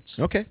distance.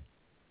 Okay.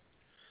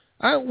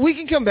 We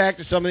can come back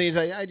to some of these.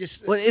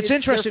 It's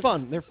interesting.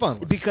 They're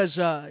fun because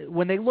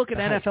when they look at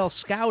NFL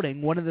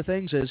scouting, one of the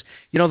things is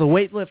the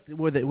weight lift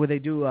where they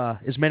do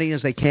as many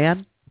as they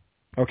can.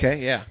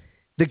 Okay, yeah.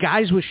 The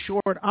guys with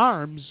short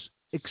arms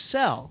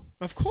excel,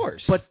 of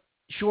course, but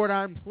short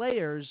arm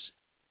players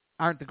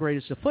aren't the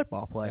greatest of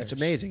football players. That's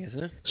amazing,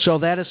 isn't it? So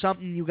that is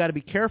something you got to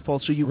be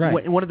careful. So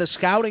one of the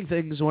scouting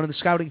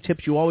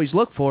tips you always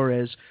look for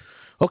is,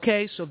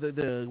 okay, so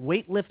the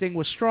weightlifting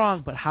was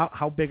strong, but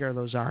how big are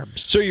those arms?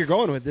 So you're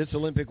going with this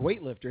Olympic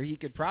weightlifter. He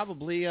could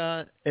probably,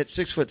 at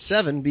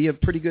 6'7", be a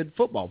pretty good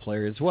football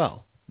player as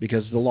well,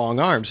 because the long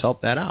arms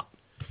help that out.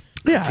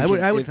 Yeah, I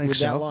would think with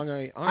so. That long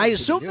arms, I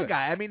assume the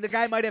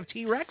guy might have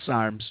T-Rex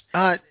arms.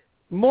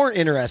 More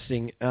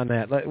interesting on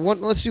that.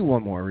 Let's do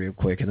one more real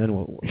quick, and then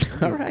we'll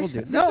all right. We'll do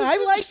it. No, I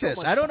like this.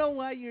 I don't know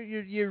why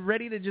you're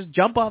ready to just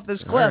jump off this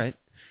cliff. All right.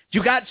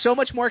 You got so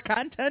much more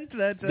content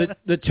that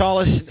the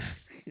tallest.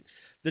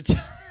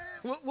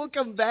 We'll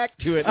come back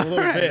to it in a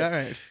little bit. All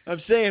right.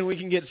 I'm saying we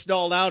can get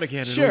stalled out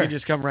again, and we can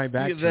just come right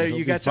back to it.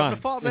 You got something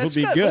to fall. That's It'll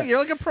be good. You're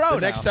like a pro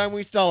The next time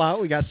we stall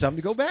out, we got something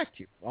to go back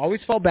to.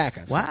 Always fall back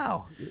on.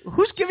 Wow.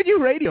 Who's giving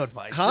you radio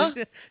advice? Huh?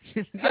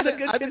 I've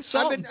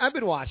I've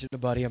been watching a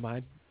buddy of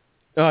mine.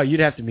 Oh, you'd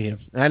have to meet him.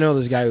 I know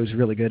this guy who's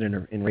really good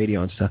in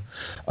radio and stuff.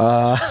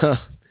 How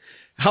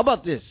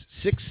about this?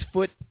 6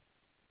 foot...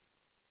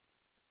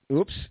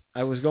 Oops,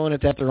 I was going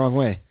at that the wrong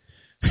way.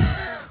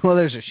 Well,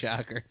 there's a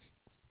shocker.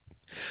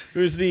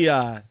 Who's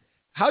the...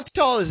 how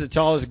tall is the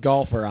tallest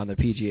golfer on the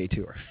PGA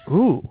Tour?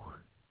 Ooh.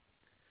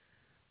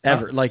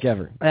 Ever.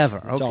 Ever,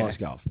 okay. Tallest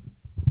golf.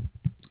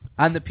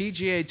 On the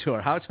PGA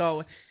Tour, how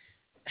tall...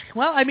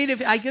 Well, I mean,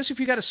 I guess if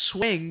you got a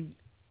swing,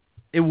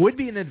 it would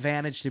be an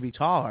advantage to be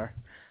taller.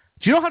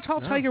 Do you know how tall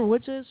Tiger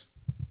Woods is?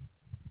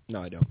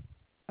 No, I don't.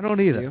 I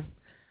don't either.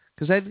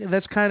 Because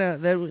that's kind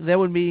of that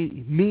would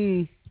be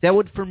me. That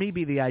would for me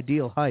be the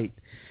ideal height.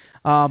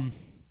 I'm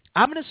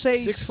going to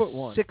say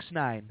 6'1",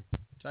 6'9".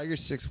 Tiger's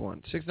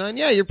 6'1", 6'9".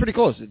 Yeah, you're pretty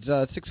close. It's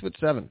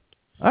 6'7".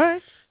 All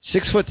right,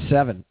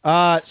 6'7".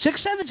 6'7"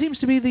 seems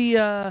to be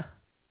the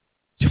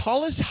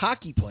tallest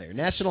hockey player,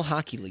 National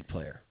Hockey League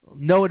player.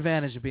 No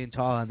advantage of being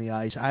tall on the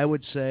ice. I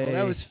would say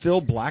that was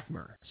Phil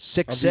Blackmer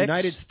 6'6". of the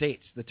United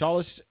States, the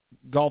tallest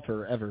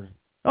golfer ever.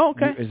 Oh,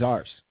 okay. Is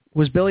ours.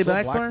 Was Billy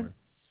Blackburn?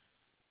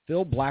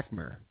 Phil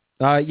Blackmer.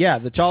 Yeah,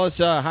 the tallest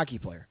hockey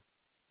player.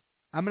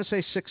 I'm going to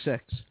say 6'6".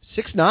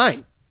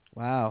 6'9".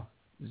 Wow.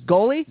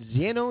 Goalie?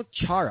 Zdeno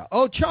Chara.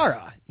 Oh,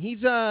 Chara. He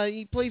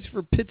plays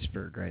for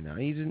Pittsburgh right now.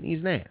 He's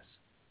an ass.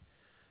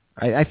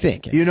 I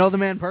think. Do you know the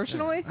man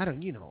personally? I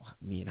don't. You know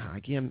me and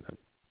hockey.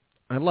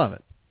 I love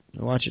it.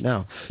 I watch it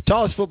now.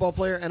 Tallest football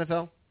player,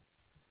 NFL?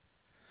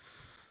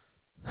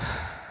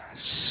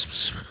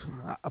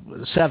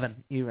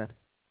 7 even.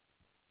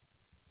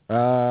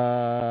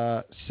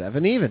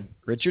 7 even.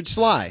 Richard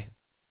Sly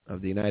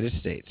of the United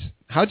States.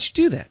 How'd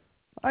you do that?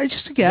 I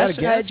just a guess.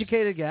 Guess?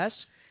 Educated guess.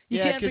 You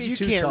can't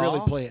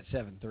really play at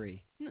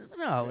 7'3".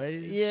 No.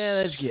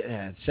 Yeah,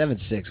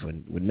 7'6"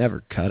 would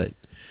never cut it.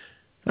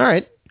 All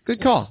right,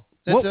 good call.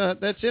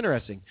 That's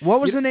interesting.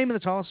 What was the name of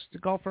the tallest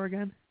golfer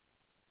again?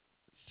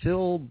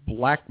 Phil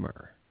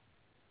Blackmer.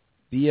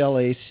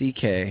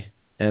 Blackmar.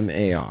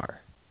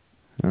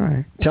 All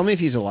right. Tell me if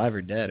he's alive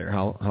or dead, or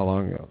how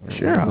long ago.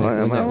 Sure,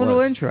 I'm a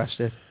little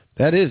interested.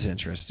 That is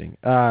interesting.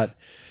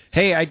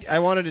 Hey, I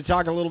wanted to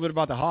talk a little bit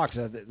about the Hawks.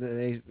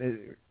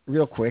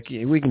 Real quick,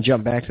 we can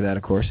jump back to that,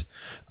 of course.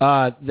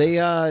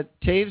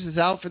 Taves is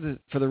out for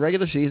the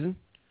regular season,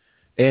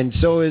 and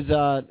so is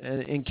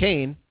and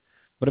Kane.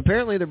 But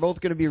apparently, they're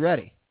both going to be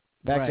ready,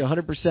 back to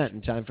 100%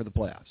 in time for the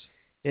playoffs.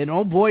 And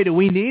oh boy, do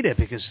we need it,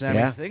 because I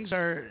mean, things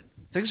are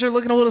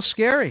looking a little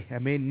scary. I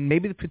mean,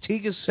 maybe the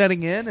fatigue is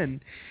setting in,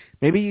 and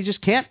maybe you just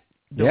can't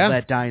build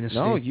that dynasty.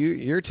 No,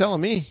 you're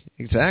telling me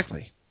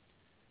exactly.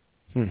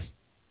 I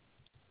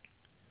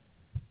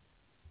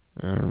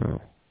don't know.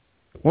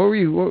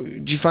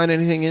 Did you find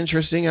anything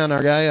interesting on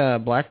our guy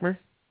Blackmer?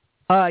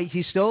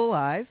 He's still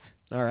alive.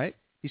 All right.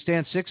 He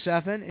stands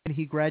 6'7", and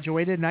he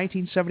graduated in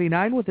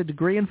 1979 with a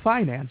degree in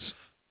finance.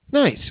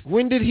 Nice.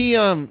 When did he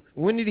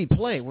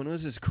play? When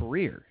was his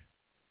career?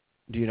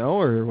 Do you know,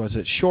 or was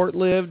it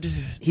short-lived?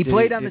 He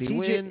played on the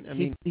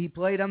TJ. He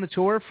played on the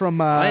tour from.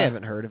 I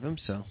haven't heard of him,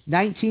 so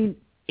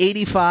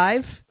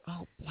 1985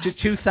 to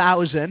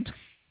 2000.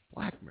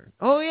 Blackmer.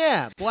 Oh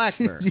yeah,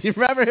 Blackmer. Do you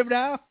remember him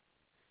now?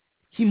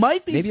 He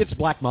might be. Maybe it's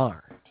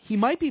Blackmar. He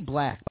might be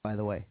black, by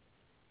the way.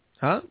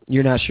 Huh?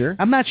 You're not sure?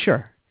 I'm not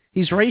sure.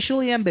 He's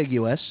racially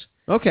ambiguous.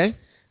 Okay.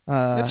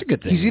 That's a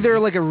good thing. He's either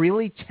like a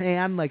really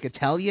tan, like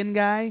Italian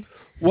guy.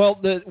 Well,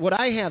 what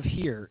I have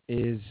here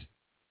is,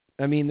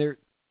 I mean, they're.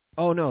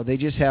 Oh no, they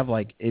just have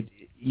like it.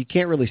 You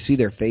can't really see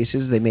their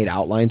faces. They made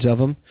outlines of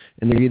them,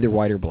 and they're either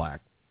white or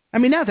black. I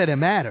mean, not that it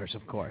matters,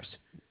 of course.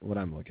 What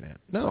I'm looking at.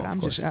 No,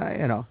 I'm just,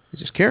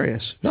 just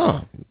curious.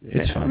 No,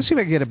 it's fine. Let me see if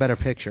I can get a better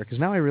picture, because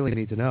now I really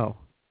need to know.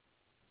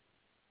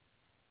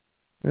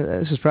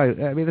 This is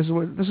probably. I mean, this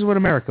is what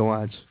America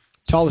wants.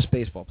 Tallest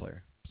baseball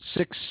player.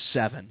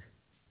 6'7".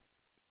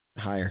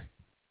 Higher.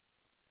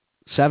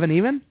 7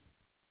 even?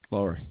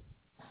 Lower.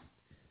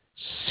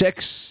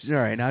 6. All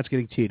right, now it's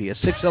getting tedious.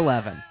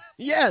 6'11".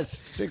 Yes,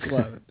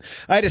 6'11".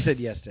 I just said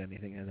yes to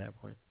anything at that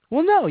point.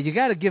 Well, no, you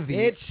got to give the.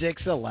 It's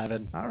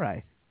 6'11". All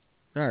right.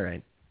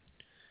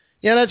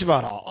 Yeah, that's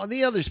about all.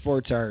 The other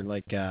sports are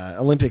like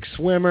Olympic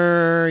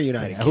swimmer,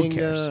 United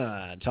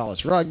Kingdom,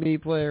 tallest rugby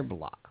player,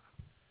 blah.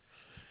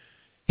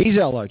 He's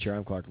Al Larcher.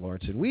 I'm Clark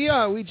Lorensen.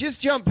 We just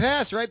jumped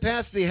right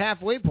past the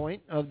halfway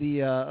point of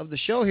the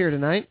show here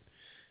tonight.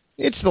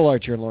 It's the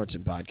Larcher and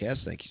Lorensen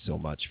podcast. Thank you so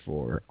much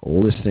for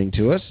listening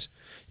to us.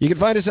 You can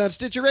find us on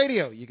Stitcher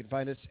Radio. You can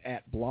find us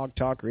at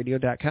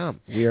blogtalkradio.com.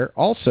 We are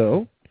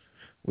also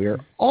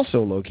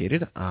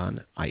located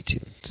on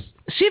iTunes.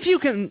 See if you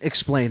can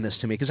explain this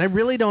to me, because I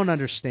really don't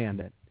understand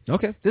it.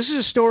 Okay. This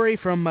is a story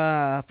from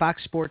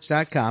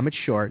foxsports.com. It's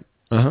short.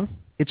 Uh-huh.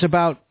 It's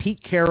about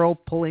Pete Carroll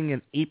pulling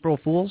an April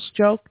Fool's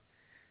joke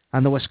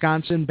on the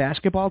Wisconsin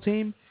basketball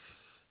team.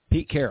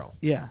 Pete Carroll.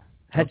 Yeah.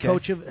 Head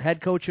coach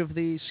of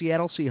the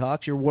Seattle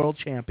Seahawks, your world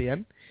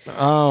champion.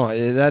 Oh,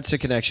 that's a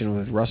connection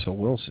with Russell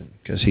Wilson,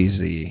 because he's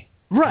the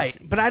right.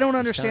 But I don't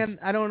understand.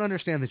 I don't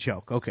understand the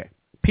joke. Okay.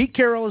 Pete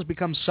Carroll has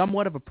become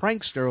somewhat of a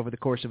prankster over the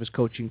course of his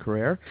coaching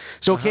career,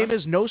 so it came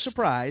as no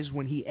surprise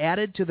when he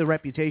added to the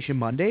reputation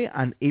Monday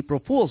on April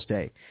Fool's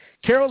Day.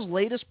 Carroll's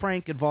latest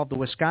prank involved the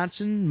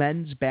Wisconsin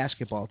men's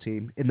basketball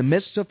team in the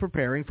midst of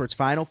preparing for its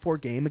Final Four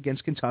game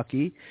against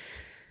Kentucky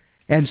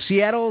and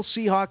Seattle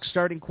Seahawks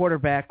starting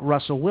quarterback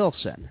Russell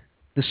Wilson.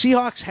 The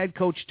Seahawks head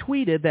coach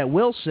tweeted that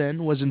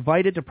Wilson was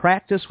invited to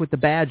practice with the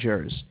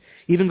Badgers,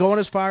 even going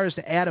as far as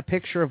to add a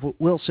picture of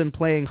Wilson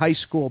playing high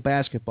school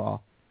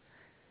basketball.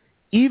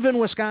 Even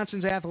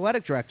Wisconsin's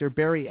athletic director,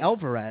 Barry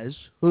Alvarez,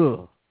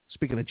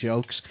 speaking of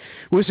jokes,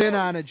 was in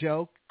on a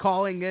joke,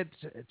 calling it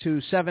to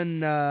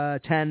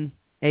 7:10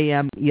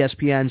 a.m.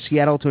 ESPN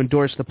Seattle to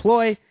endorse the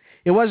ploy.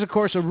 It was, of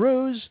course, a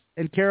ruse,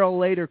 and Carroll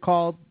later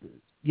called,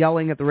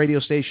 yelling at the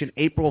radio station,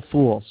 April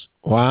Fools.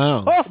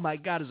 Wow. Oh, my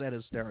God, is that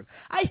hysterical.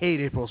 I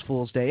hate April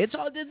Fool's Day.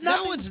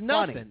 That one's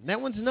nothing. Funny.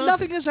 That one's nothing.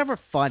 Nothing is ever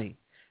funny.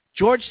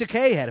 George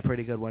Takei had a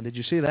pretty good one. Did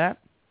you see that?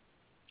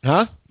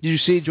 Huh? Did you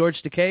see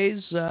George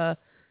Takei's...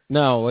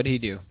 No, what did he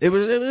do? It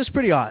was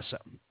pretty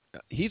awesome.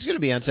 He's going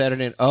to be on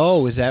Saturday.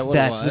 Oh, is that what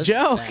it was? That's the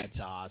joke. That's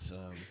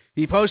awesome.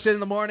 He posted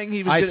in the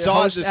morning. I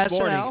saw it this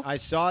morning.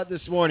 I saw it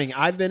this morning.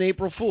 I've been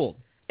April Fooled.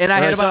 And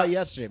I saw it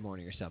yesterday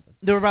morning or something.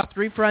 There were about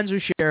 3 friends who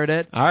shared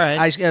it. All right.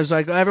 I was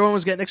like, everyone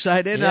was getting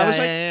excited. And I was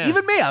like,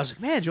 even me. I was like,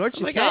 man, George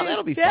Takei.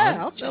 That'll be fun.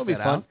 Yeah, that'll be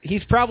fun.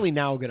 He's probably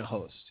now going to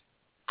host.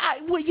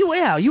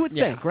 You would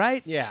think,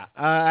 right? Yeah.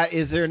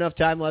 Is there enough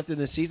time left in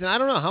the season? I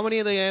don't know. How many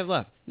do they have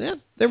left? Yeah,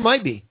 there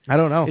might be. I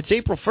don't know. It's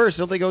April 1st.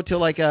 Don't they go till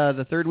like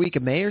the 3rd week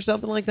of May or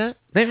something like that?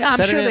 I'm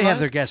sure they have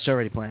their guests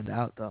already planned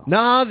out, though.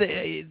 No,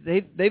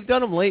 they've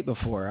done them late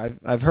before.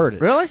 I've heard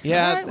it. Really?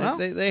 Yeah, right, well.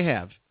 they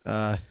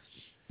have.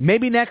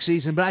 Maybe next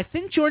season, but I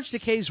think George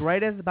Takei's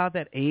right at about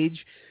that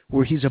age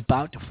where he's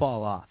about to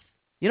fall off.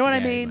 You know what I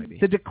mean?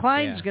 The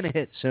decline's going to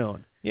hit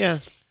soon. Yeah.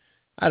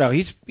 I don't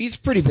know. He's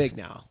pretty big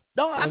now.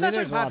 No, I'm not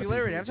talking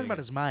popularity. I'm talking about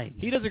his mind.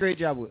 He does a great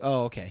job.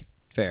 Okay.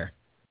 Fair.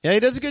 Yeah, he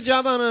does a good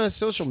job on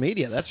social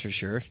media, that's for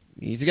sure.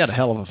 He's got a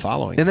hell of a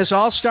following. And this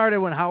all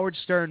started when Howard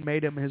Stern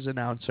made him his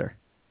announcer.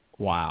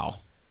 Wow.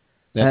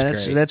 That's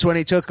great. That's when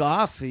he took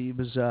off. He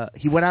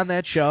went on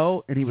that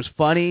show, and he was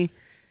funny.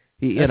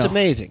 That's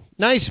amazing.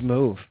 Nice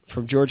move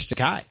from George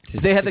Takei.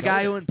 They had the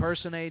guy who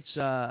impersonates,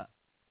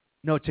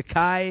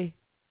 Takei.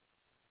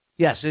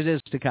 Yes, it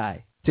is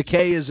Takei.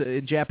 Takei is,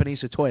 in Japanese,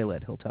 a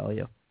toilet, he'll tell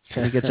you.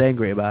 And he gets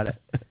angry about it.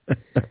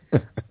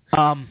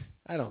 I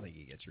don't think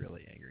he gets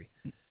really angry.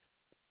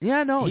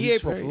 Yeah, no. He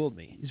Fooled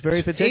me. He's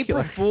very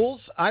particular. April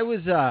Fools, I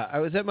was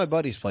at my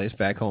buddy's place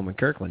back home in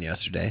Kirkland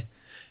yesterday,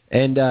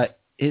 and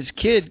his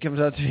kid comes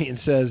up to me and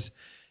says,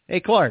 "Hey,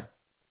 Clark,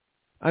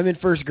 I'm in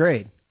 1st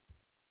grade."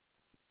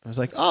 I was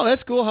like, "Oh,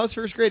 that's cool. How's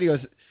 1st grade?" He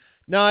goes,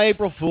 "No,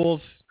 April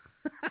Fools."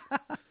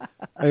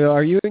 I go,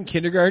 "Are you in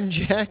kindergarten,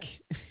 Jack?"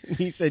 And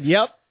he said,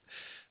 "Yep."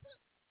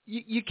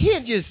 You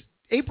can't just...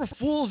 April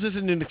Fool's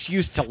isn't an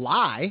excuse to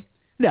lie.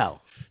 No.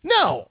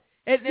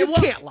 You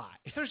can't lie.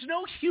 There's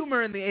no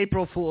humor in the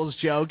April Fool's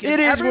joke. It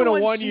is when a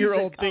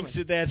 1-year-old thinks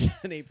that that's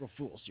an April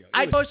Fool's joke.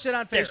 I posted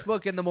on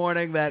Facebook in the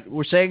morning that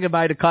we're saying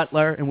goodbye to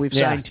Cutler and we've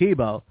signed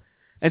Tebow.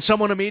 And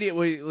someone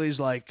immediately is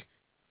like,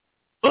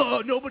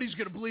 "Oh, nobody's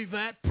going to believe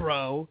that,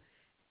 bro."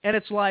 And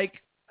it's like,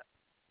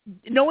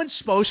 no one's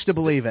supposed to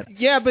believe it.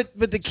 Yeah, but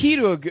the key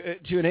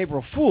to an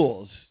April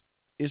Fool's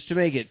is to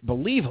make it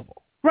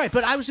believable. Right,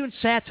 but I was doing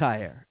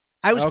satire.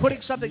 I was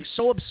putting something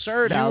so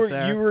absurd out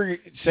there. You were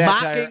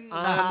mocking the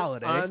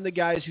holiday. On the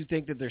guys who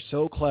think that they're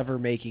so clever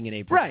making an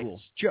April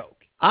Fool's joke.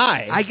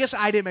 I guess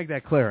I didn't make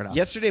that clear enough.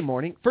 Yesterday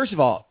morning, first of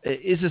all,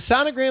 is a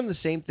sonogram the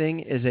same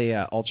thing as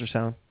a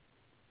ultrasound?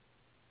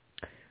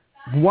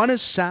 One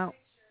is sound.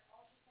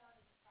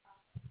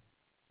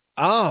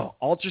 Oh,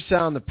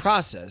 ultrasound, the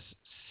process.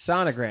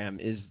 Sonogram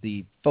is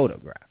the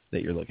photograph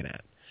that you're looking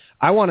at.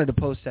 I wanted to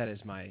post that as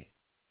my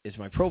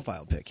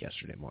profile pic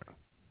yesterday morning.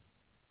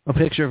 A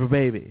picture of a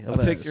baby. A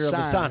picture of a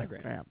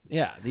sonogram.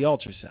 Yeah, the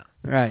ultrasound.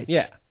 Right.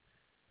 Yeah.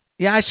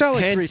 Yeah, I saw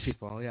 3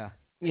 people, yeah.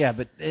 Yeah,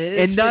 but...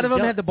 And none of them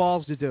had the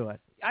balls to do it.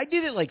 I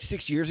did it like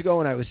 6 years ago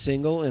when I was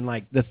single, and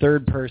like the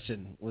third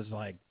person was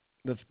like...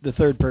 The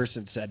third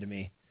person said to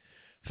me,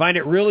 "Find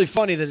it really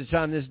funny that it's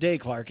on this day,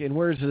 Clark, and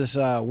where's this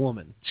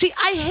woman?" See,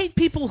 I hate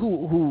people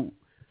who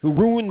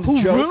ruin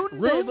the joke.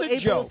 Ruin the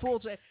April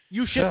Fool's Day.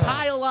 You should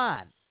pile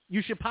on.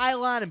 You should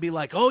pile on and be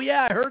like, "Oh,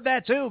 yeah, I heard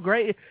that too.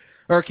 Great."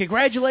 Or,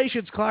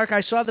 "Congratulations, Clark,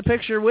 I saw the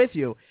picture with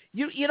you."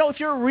 You know, if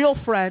you're a real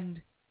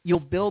friend, you'll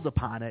build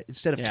upon it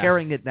instead of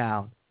tearing it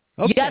down.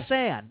 Okay. Yes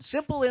and.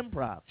 Simple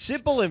improv.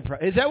 Simple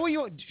improv. Is that what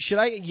you... Should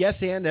I yes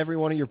and every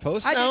one of your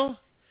posts now?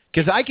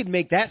 Because I could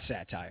make that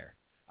satire.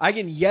 I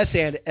can yes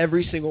and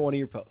every single one of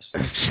your posts.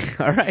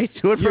 All right,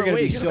 do it for a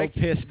week. You're going to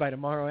be so pissed by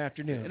tomorrow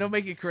afternoon. It'll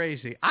make you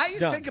crazy. I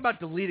think about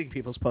deleting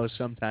people's posts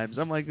sometimes.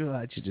 I'm like,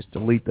 I should just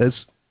delete this.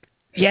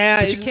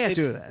 Yeah. But you can't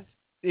do that.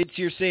 It's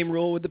your same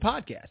rule with the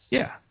podcast.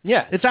 Yeah.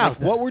 Yeah. It's out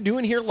there. What we're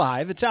doing here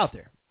live, it's out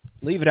there.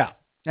 Leave it out.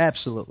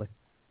 Absolutely.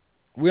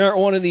 We aren't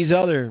one of these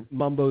other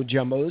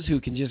mumbo-jumbos who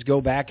can just go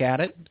back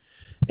at it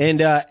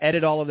and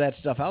edit all of that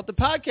stuff out. The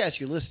podcast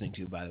you're listening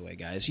to, by the way,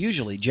 guys,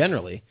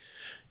 generally,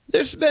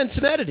 There's been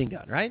some editing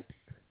done, right?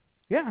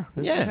 Yeah.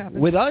 Yeah.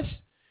 With us?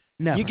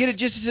 Never. You get it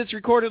just as it's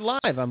recorded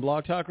live on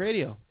Blog Talk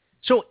Radio.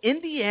 So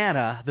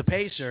Indiana, the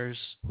Pacers,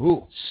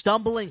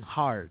 stumbling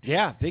hard.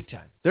 Yeah, big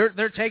time.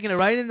 They're taking it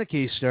right in the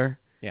keister.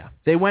 Yeah.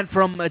 They went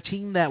from a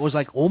team that was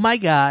like, oh my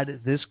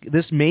God,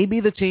 this may be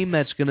the team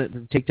that's going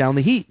to take down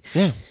the Heat.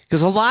 Yeah.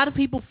 Because a lot of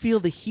people feel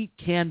the Heat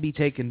can be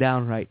taken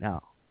down right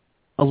now.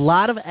 A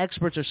lot of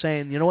experts are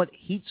saying, you know what,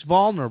 Heat's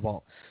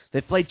vulnerable.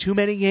 They've played too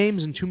many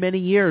games in too many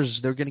years.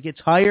 They're going to get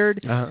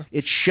tired. Uh-huh.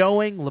 It's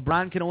showing.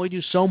 LeBron can only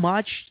do so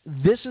much.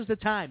 This is the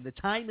time. The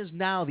time is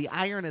now. The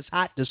iron is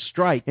hot to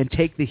strike and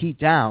take the Heat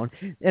down.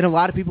 And a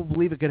lot of people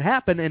believe it could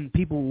happen, and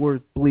people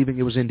were believing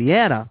it was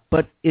Indiana.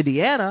 But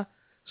Indiana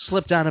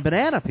slipped on a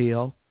banana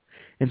peel,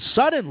 and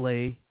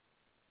suddenly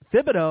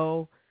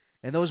Thibodeau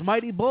and those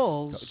mighty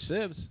Bulls, Coach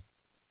Sibbs,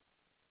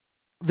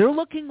 they're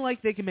looking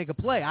like they can make a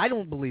play. I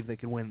don't believe they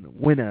can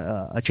win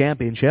a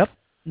championship.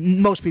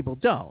 Most people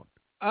don't.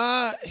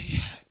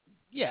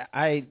 Yeah.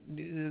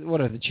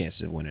 What are the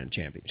chances of winning a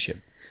championship?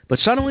 But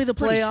suddenly the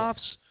playoffs,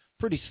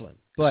 pretty slim.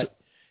 But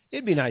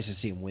it'd be nice to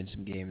see him win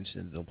some games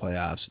in the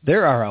playoffs.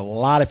 There are a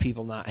lot of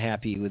people not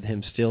happy with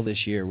him still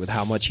this year with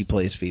how much he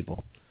plays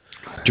people.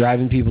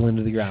 Driving people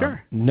into the ground.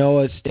 Sure.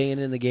 Noah's staying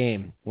in the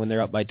game when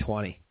they're up by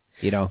 20.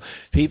 You know,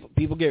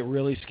 people get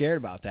really scared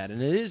about that,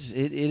 and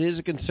it is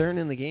a concern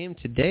in the game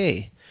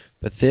today.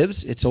 But Thibs,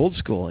 it's old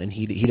school, and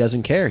he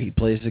doesn't care. He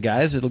plays the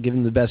guys that'll give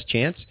him the best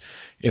chance.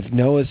 If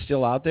Noah's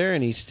still out there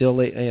and he's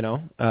still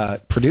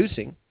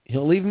producing,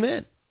 he'll leave him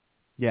in.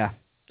 Yeah.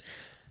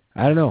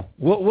 I don't know.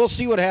 We'll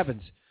see what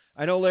happens.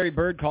 I know Larry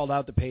Bird called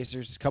out the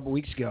Pacers a couple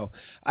weeks ago.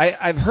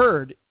 I've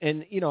heard,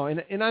 and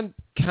I'm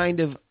kind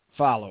of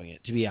following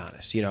it, to be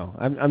honest.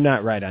 I'm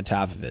not right on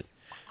top of it.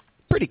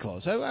 Pretty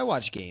close. I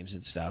watch games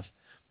and stuff,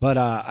 but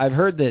I've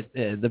heard that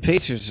the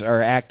Pacers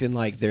are acting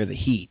like they're the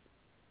Heat.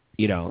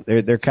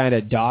 They're kind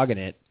of dogging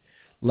it,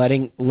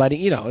 letting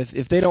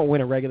if they don't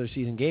win a regular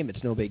season game,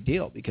 it's no big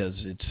deal because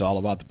it's all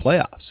about the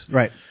playoffs,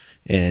 right?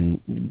 And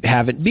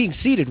being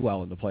seeded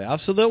well in the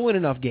playoffs, so they'll win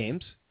enough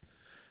games.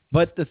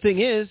 But the thing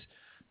is,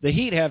 the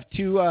Heat have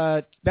two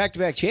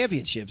back-to-back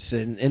championships,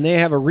 and they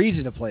have a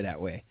reason to play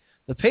that way.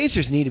 The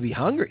Pacers need to be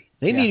hungry.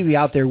 They need to be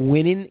out there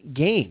winning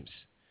games.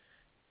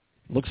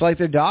 Looks like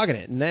they're dogging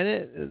it, and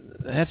then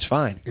that's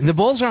fine. And the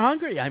Bulls are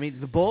hungry. I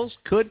mean, the Bulls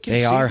could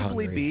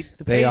conceivably beat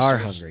the Pacers. They are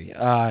hungry.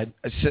 I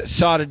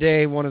saw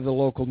today one of the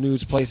local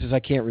news places,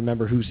 I can't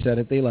remember who said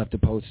it, they left a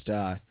post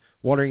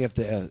wondering if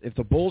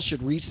the Bulls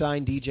should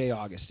re-sign DJ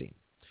Augustine.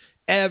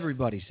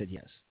 Everybody said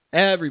yes.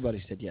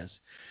 Everybody said yes.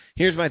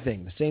 Here's my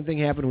thing. The same thing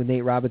happened with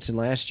Nate Robinson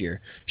last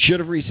year.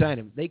 Should have re-signed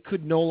him. They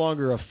could no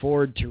longer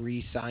afford to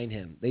re-sign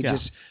him. They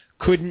just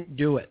couldn't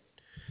do it.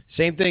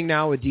 Same thing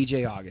now with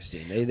DJ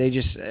Augustine. They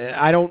just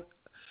I don't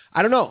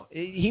know.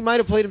 He might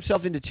have played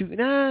himself into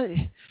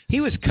two. He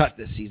was cut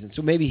this season,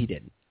 so maybe he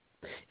didn't.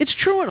 It's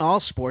true in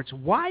all sports.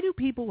 Why do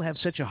people have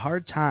such a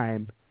hard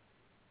time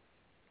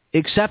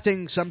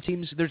accepting some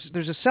teams?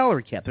 There's a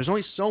salary cap. There's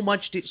only so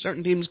much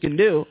certain teams can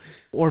do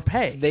or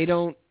pay. They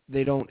don't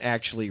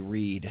actually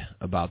read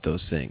about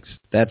those things.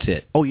 That's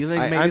it. Oh, you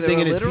think maybe I'm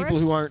thinking illiterate? It's people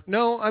who aren't.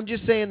 No, I'm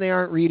just saying they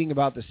aren't reading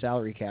about the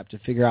salary cap to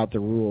figure out the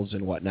rules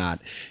and whatnot.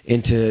 They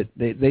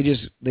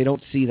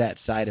don't see that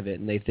side of it,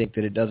 and they think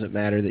that it doesn't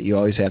matter that you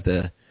always have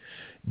to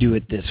do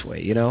it this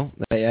way.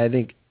 I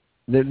think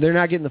they're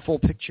not getting the full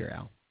picture,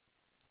 Al.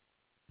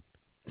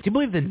 Do you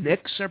believe the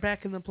Knicks are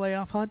back in the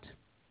playoff hunt?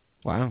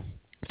 Wow.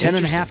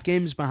 10.5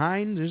 games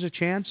behind. There's a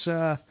chance,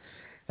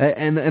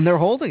 and they're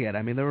holding it.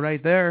 I mean, they're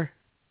right there.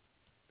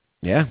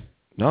 Yeah,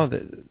 no,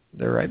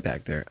 they're right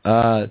back there.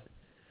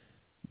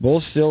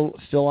 Bulls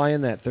still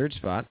eyeing that third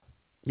spot.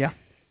 Yeah.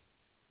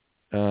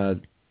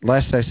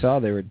 Last I saw,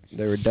 they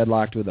were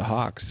deadlocked with the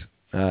Hawks.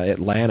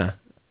 Atlanta.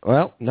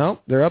 Well, no,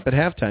 they're up at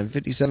halftime,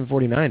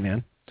 57-49.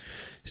 Man,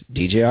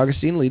 DJ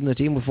Augustine leading the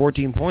team with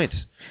 14 points.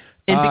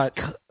 And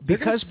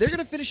because they're going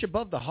to finish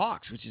above the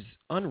Hawks, which is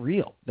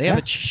unreal. They have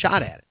a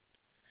shot at it.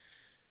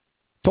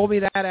 Told me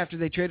that after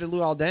they traded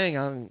Luol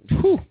Deng.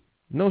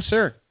 No,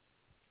 sir.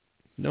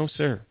 No,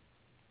 sir.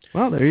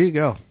 Well, there you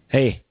go.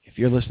 Hey, if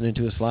you're listening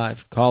to us live,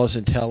 call us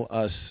and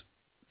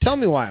tell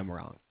me why I'm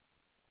wrong.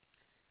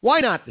 Why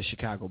not the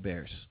Chicago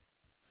Bears?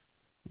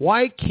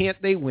 Why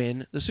can't they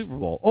win the Super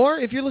Bowl? Or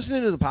if you're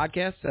listening to the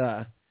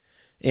podcast,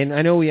 and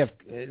I know we have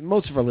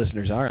most of our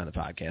listeners are on the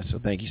podcast, so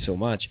thank you so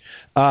much.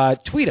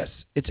 Tweet us.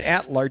 It's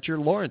at Larcher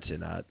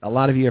Lorensen. A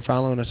lot of you are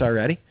following us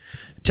already.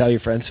 Tell your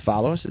friends to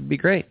follow us. It'd be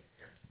great.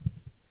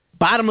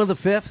 Bottom of the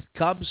fifth,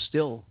 Cubs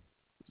still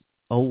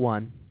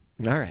 0-1.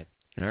 All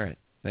right.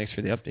 Thanks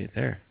for the update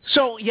there.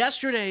 So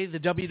yesterday, the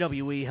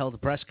WWE held a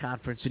press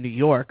conference in New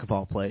York, of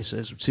all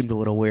places, which seemed a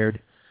little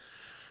weird,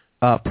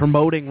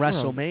 promoting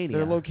WrestleMania.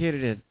 They're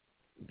located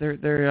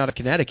they're out of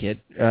Connecticut.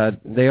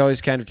 They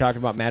always kind of talk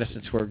about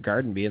Madison Square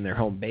Garden being their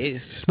home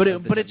base. But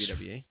it's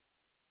WWE.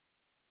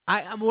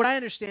 What I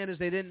understand is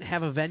they didn't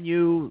have a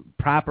venue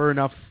proper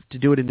enough to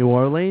do it in New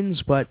Orleans,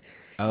 but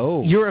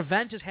Oh. Your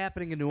event is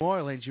happening in New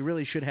Orleans. You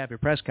really should have your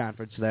press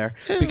conference there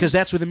because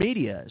that's where the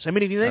media is. I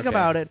mean, if you think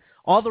about it,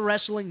 all the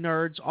wrestling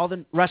nerds, all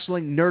the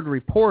wrestling nerd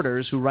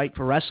reporters who write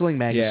for wrestling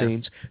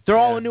magazines, they're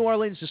all in New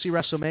Orleans to see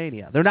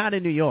WrestleMania. They're not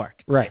in New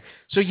York. Right.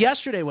 So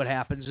yesterday what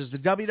happens is the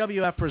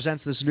WWF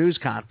presents this news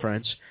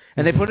conference,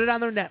 and they put it on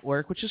their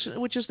network, which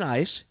is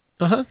nice.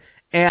 Uh-huh.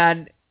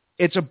 And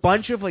it's a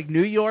bunch of like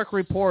New York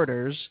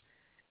reporters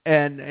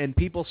and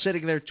people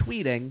sitting there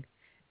tweeting,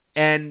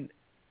 and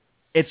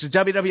it's the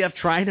WWF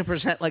trying to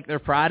present like their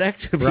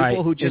product to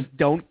people who just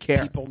don't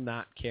care. People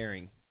not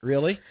caring.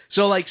 Really?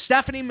 So like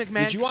Stephanie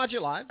McMahon. Did you watch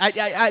it live?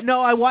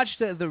 No, I watched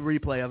the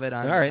replay of it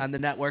on the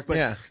network.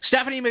 But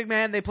Stephanie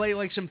McMahon, they play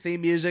like some theme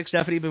music.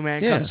 Stephanie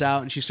McMahon comes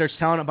out and she starts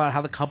telling about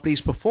how the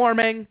company's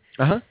performing.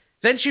 Uh-huh.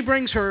 Then she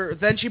brings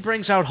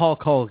out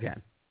Hulk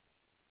Hogan.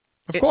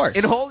 Of course.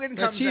 And Hogan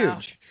comes huge.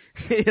 out.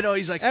 You know,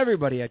 he's like,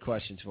 everybody had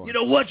questions for him. You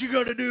know, what you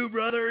gonna do,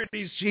 brother? And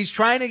he's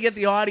trying to get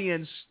the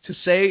audience to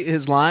say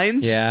his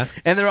lines. Yeah.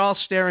 And they're all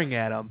staring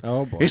at him.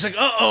 Oh boy. He's like,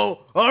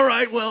 all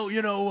right, well,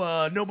 you know,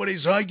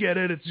 I get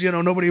it. It's, you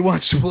know, nobody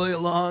wants to play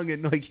along,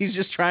 and like he's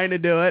just trying to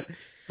do it.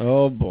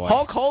 Oh boy.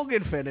 Hulk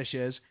Hogan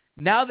finishes.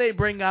 Now they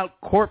bring out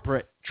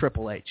corporate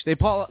Triple H. They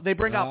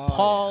bring out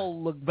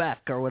Paul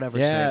Levesque or whatever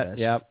his name is.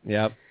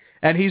 Yep.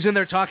 And he's in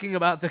there talking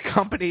about the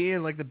company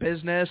and like the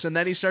business, and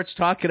then he starts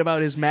talking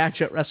about his match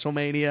at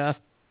WrestleMania.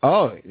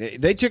 Oh,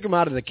 they took him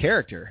out of the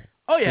character.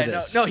 Oh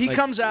yeah, no, he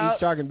comes out.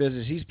 He's talking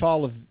business. He's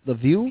Paul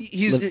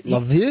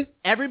Levesque.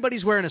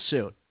 Everybody's wearing a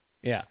suit.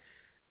 Yeah.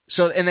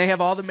 So, and they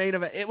have all the main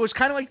event. It was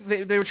kind of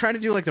like they were trying to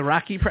do like the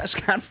Rocky press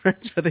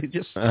conference, but they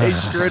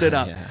screwed it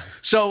up. Yeah.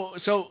 So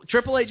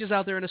Triple H is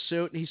out there in a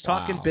suit, and he's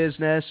talking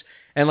business,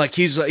 and like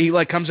he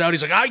comes out,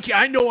 he's like,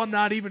 I know I'm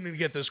not even going to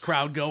get this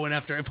crowd going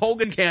after. If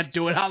Hogan can't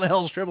do it, how the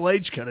hell is Triple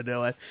H going to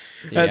do it?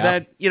 Yeah. And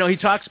then, you know, he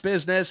talks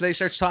business, and he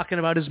starts talking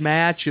about his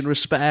match and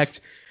respect,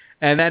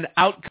 and then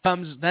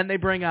then they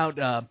bring out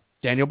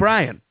Daniel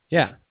Bryan.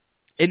 Yeah.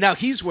 And now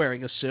he's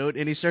wearing a suit,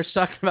 and he starts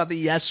talking about the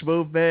Yes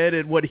Movement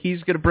and what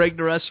he's going to bring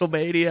to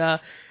WrestleMania.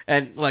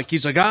 And like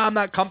he's like, I'm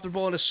not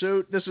comfortable in a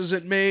suit. This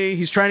isn't me.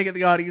 He's trying to get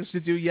the audience to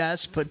do yes,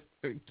 but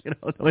you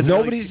know,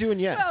 nobody's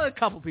doing yes. Well, a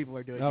couple people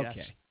are doing yes.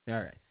 Okay,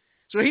 all right.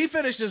 So he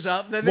finishes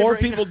up. Then more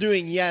people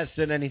doing yes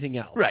than anything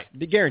else. Right.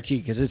 The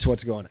guarantee, because it's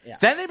what's going on. Yeah.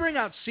 Then they bring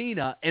out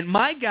Cena, and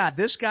my God,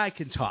 this guy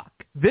can talk.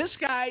 This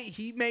guy,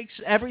 he makes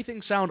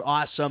everything sound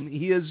awesome.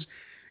 He is,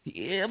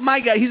 my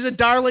God, he's a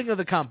darling of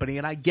the company,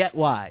 and I get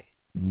why.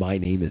 My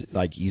name is,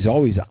 like, he's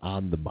always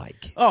on the mic.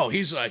 Oh,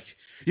 he's like,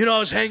 you know, I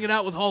was hanging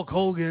out with Hulk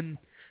Hogan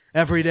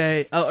every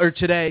day, or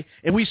today,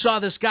 and we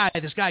saw this guy.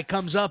 This guy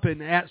comes up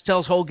and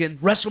tells Hogan,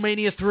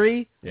 WrestleMania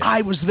 3? Yeah.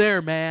 I was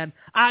there, man.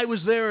 I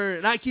was there,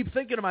 and I keep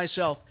thinking to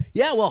myself,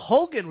 yeah, well,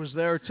 Hogan was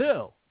there,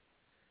 too.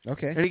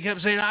 Okay. And he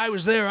kept saying, I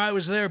was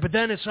there, but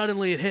then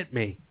suddenly it hit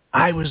me.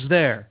 I was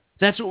there.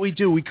 That's what we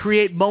do. We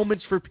create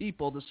moments for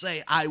people to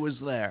say, I was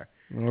there.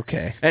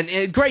 Okay.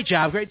 And great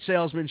job, great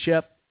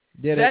salesmanship.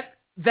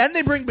 Then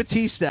they bring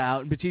Batista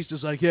out, and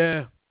Batista's like,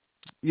 yeah,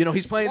 you know,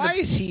 he's playing. Why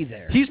is he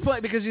there? He's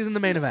playing because he's in the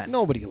main event.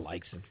 Nobody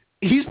likes him.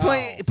 He's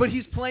playing, but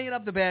he's playing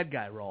up the bad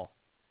guy role,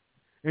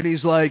 and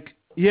he's like,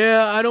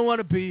 yeah, I don't want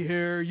to be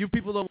here. You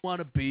people don't want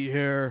to be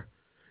here.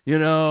 You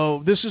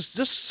know, this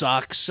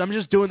sucks. I'm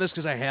just doing this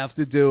because I have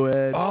to do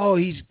it. Oh,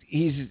 he's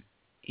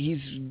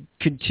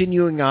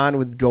continuing on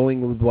with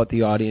going with what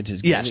the audience is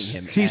giving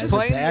him. He's as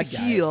playing a bad the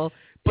guy. heel.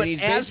 But and he's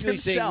as basically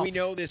himself. saying, we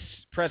know this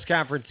press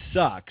conference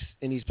sucks,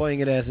 and he's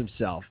playing it as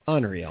himself.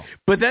 Unreal.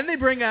 But then they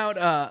bring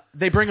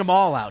them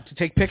all out to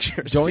take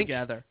pictures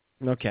together.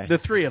 Okay. The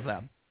three of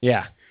them.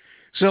 Yeah.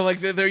 So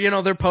like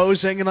they're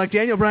posing, and like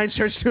Daniel Bryan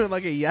starts doing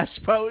like a yes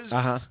pose,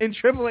 and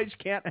Triple H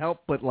can't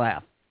help but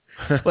laugh.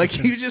 Like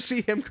you just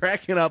see him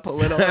cracking up a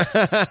little.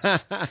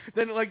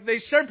 Then like they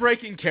start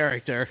breaking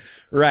character.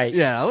 Right.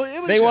 Yeah. It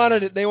was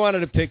they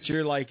wanted a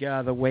picture like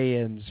the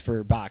weigh-ins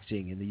for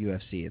boxing in the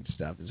UFC and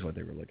stuff is what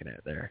they were looking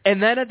at there.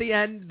 And then at the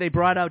end they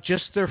brought out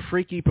just their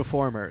freaky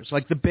performers,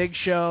 like the Big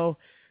Show,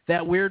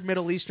 that weird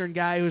Middle Eastern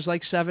guy who's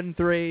like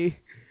 7'3".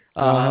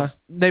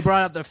 They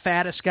brought out the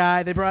fattest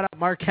guy. They brought out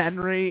Mark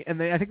Henry,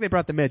 and I think they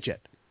brought the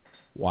midget.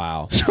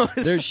 Wow.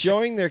 They're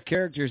showing their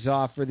characters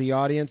off for the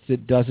audience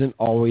that doesn't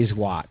always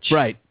watch.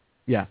 Right.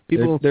 Yeah.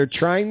 They're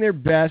trying their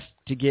best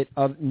to get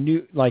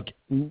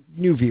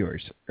new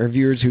viewers or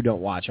viewers who don't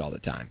watch all the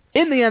time.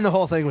 In the end, the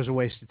whole thing was a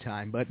waste of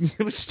time, but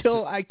it was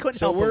still I couldn't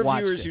help but watch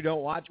it. So we're viewers who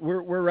don't watch.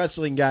 We're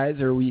wrestling guys,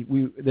 or we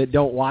that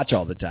don't watch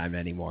all the time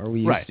anymore.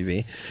 We used to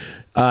be.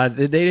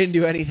 They didn't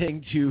do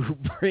anything to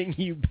bring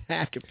you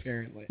back,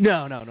 apparently.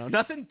 No.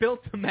 Nothing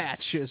built the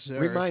matches.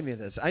 Remind me of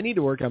this. I need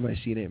to work on my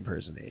Cena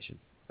impersonation.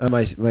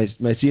 My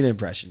Cena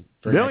impression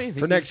for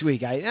next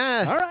week. All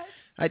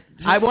right.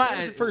 That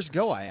was the first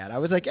go I had. I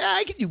was like,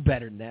 I can do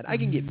better than that. I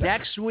can get better.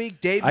 Next week,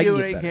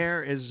 debuting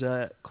here is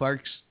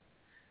Clark's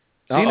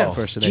Cena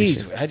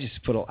impersonation.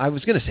 Geez, I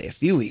was going to say a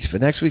few weeks,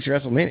 but next week's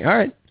WrestleMania. All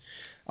right.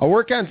 I'll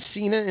work on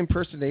Cena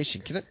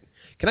impersonation.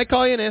 Can I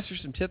call you and ask for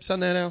some tips on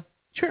that, Al?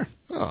 Sure.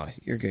 Oh,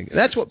 you're good.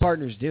 That's what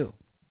partners do.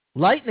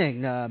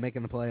 Lightning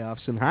making the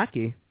playoffs in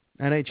hockey.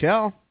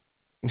 NHL.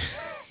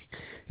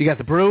 You got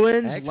the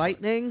Bruins, Excellent.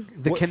 Lightning,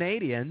 the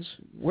Canadians.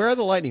 Where are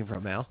the Lightning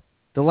from, Al?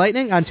 The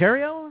Lightning,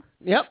 Ontario?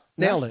 Yep,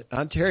 nailed it.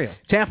 Ontario.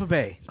 Tampa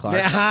Bay. Clark.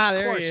 Yeah, of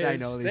there course he is. I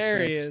know these There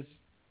things. he is.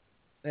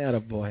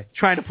 Attaboy.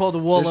 Trying to pull the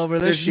wool over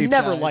this There's sheep's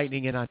never eyes.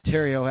 lightning in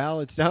Ontario,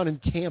 Al. It's down in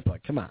Tampa.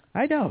 Come on.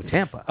 I know,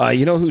 Tampa.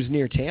 You know who's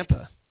near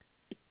Tampa?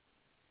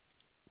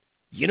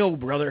 You know,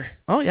 brother.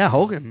 Oh, yeah,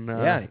 Hogan.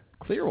 Yeah,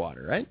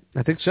 Clearwater, right?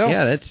 I think so.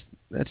 Yeah,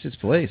 that's his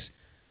place.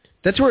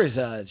 That's where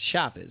his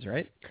shop is,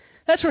 right?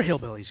 That's where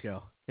hillbillies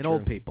go, and True.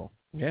 old people.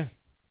 Yeah.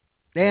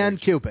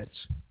 And Cupids.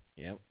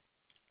 Yep.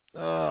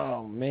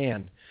 Oh,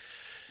 man.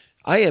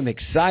 I am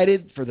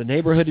excited for the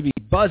neighborhood to be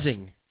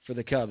buzzing for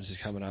the Cubs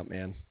coming up,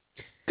 man.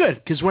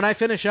 Good, because when I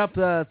finish up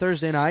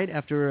Thursday night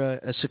after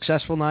a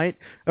successful night,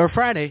 or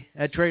Friday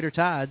at Trader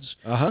Todd's,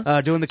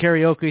 doing the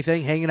karaoke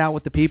thing, hanging out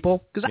with the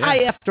people, because I,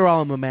 after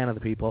all, am a man of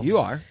the people. You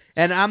are.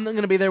 And I'm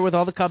going to be there with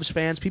all the Cubs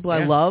fans, people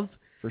I love.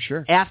 For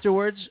sure.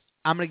 Afterwards,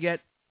 I'm going to get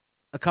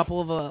a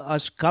couple of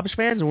us Cubs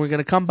fans, and we're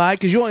going to come by,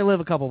 because you only live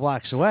a couple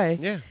blocks away.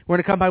 Yeah. We're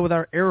going to come by with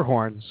our air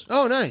horns.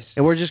 Oh, nice.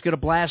 And we're just going to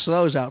blast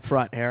those out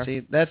front here.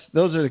 See,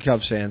 those are the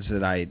Cubs fans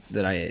that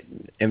I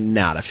am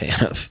not a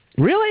fan of.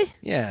 Really?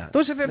 Yeah.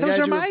 Those are guys my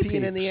who are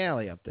peeing in the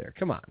alley up there.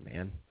 Come on,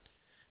 man.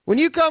 When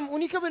you come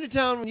into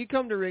town, when you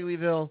come to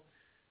Wrigleyville,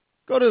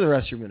 go to the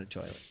restroom and a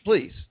toilet.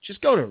 Please.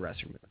 Just go to a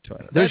restroom and a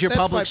toilet. There's your that's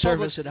public my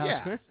service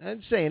announcement. Yeah,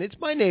 I'm saying it's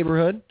my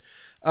neighborhood.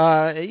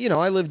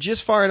 I live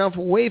just far enough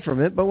away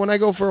from it, but when I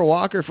go for a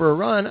walk or for a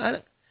run,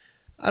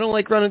 I don't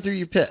like running through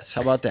your piss.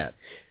 How about that?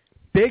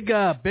 Big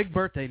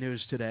birthday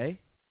news today.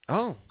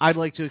 Oh. I'd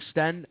like to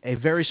extend a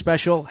very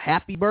special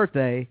happy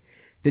birthday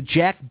to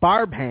Jack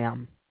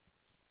Barbham,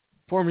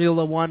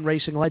 Formula One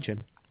racing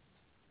legend.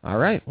 All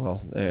right.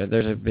 Well,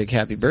 there's a big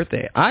happy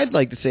birthday. I'd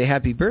like to say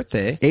happy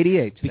birthday.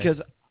 88 today. Because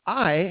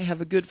I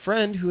have a good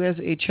friend who has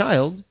a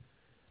child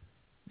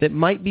that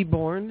might be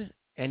born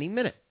any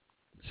minute.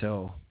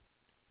 So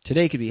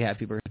today could be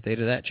happy birthday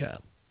to that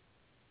child.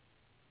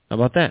 How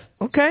about that?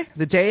 Okay.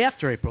 The day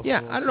after April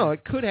Yeah, Fool's. I don't know.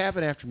 It could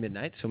happen after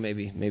midnight, so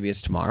maybe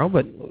it's tomorrow,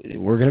 but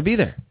we're going to be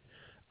there.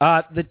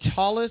 The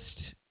tallest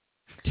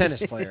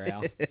tennis player,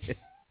 Al.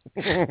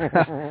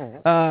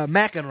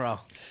 McEnroe.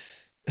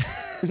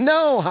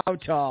 No, how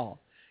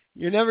tall?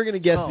 You're never going to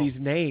guess these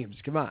names.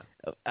 Come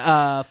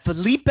on.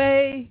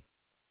 Felipe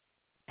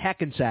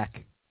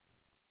Hackensack,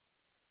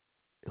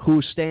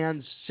 who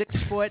stands 6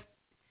 foot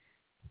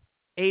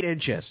 8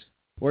 inches.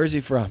 Where's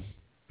he from?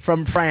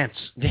 From France.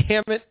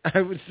 Damn it.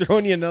 I was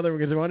throwing you another one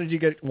because I wanted you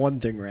to get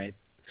one thing right.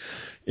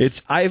 It's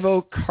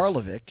Ivo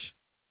Karlovic.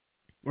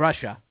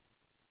 Russia.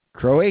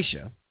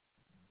 Croatia.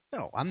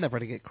 No, I'm never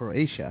going to get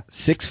Croatia.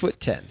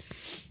 6'10".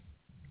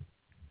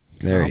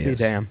 There he is. I'll be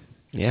damn.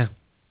 Yeah.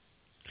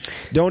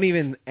 Don't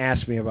even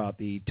ask me about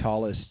the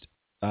tallest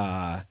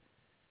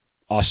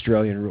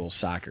Australian rules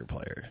soccer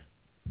player.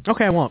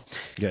 Okay, I won't.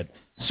 Good.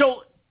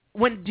 So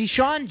when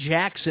Deshaun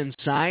Jackson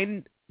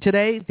signed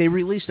today, they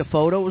released a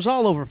photo. It was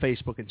all over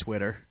Facebook and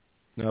Twitter.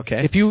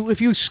 Okay. If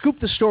you scoop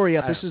the story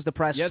up, this is the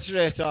press.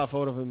 Yesterday I saw a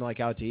photo of him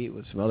out to eat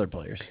with some other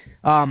players.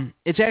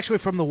 It's actually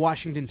from the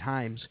Washington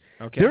Times.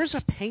 Okay. There's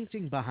a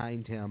painting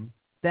behind him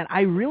that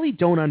I really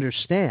don't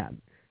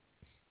understand.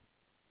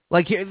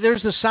 Like,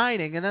 there's the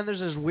signing, and then there's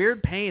this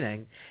weird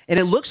painting, and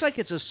it looks like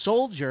it's a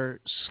soldier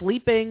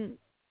sleeping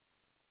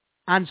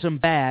on some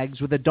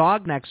bags with a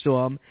dog next to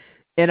him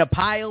in a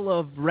pile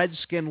of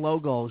Redskin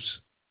logos.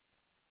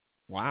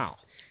 Wow.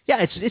 Yeah,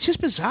 it's just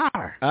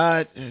bizarre.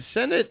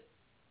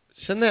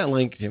 Send that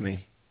link to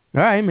me.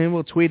 All right, maybe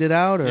we'll tweet it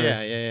out. Or...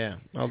 Yeah.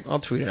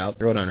 I'll tweet it out.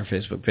 Throw it on our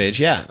Facebook page.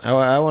 Yeah,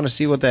 I want to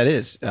see what that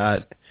is.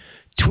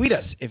 Tweet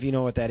us if you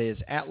know what that is.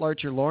 At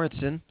Larcher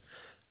Lorensen.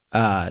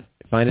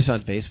 Find us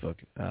on Facebook.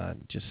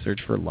 Just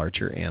search for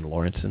Larcher and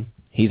Lorensen.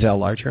 He's Al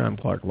Larcher. I'm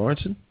Clark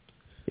Lorensen.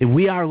 And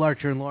we are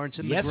Larcher and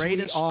Lorensen. Yes,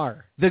 we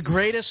are. The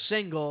greatest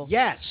single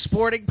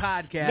sporting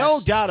podcast.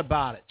 No doubt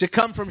about it. To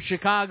come from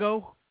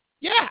Chicago.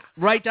 Yeah.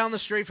 Right down the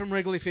street from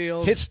Wrigley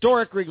Field.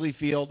 Historic Wrigley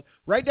Field.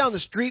 Right down the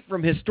street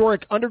from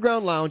historic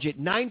Underground Lounge at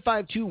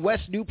 952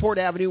 West Newport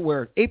Avenue,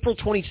 where April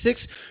 26th,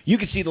 you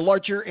can see the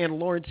Larcher and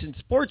Lorensen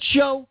Sports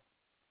Show.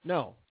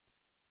 No.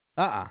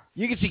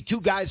 You can see two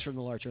guys from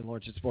the Larcher and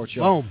Lorensen Sports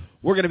Show. Boom.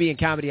 We're going to be in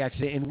Comedy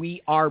Accident, and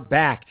we are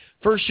back.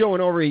 First show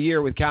in over a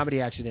year with Comedy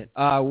Accident.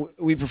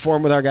 We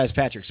perform with our guys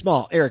Patrick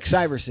Small, Eric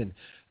Syverson,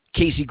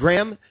 Casey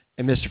Graham,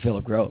 and Mr.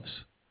 Philip Groves.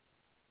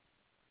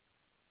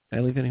 Did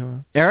I leave anyone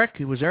else? Eric?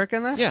 Was Eric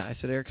on that? Yeah, I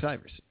said Eric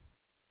Syverson.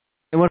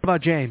 And what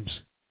about James?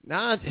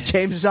 Nah,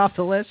 James is off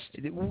the list?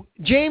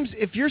 James,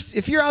 if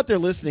you're out there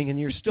listening and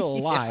you're still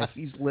alive,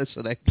 he's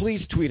listening.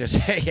 Please tweet us.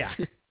 Yeah.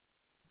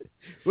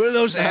 What are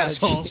those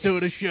assholes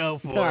doing a show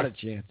for? Not a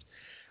chance.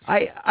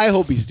 I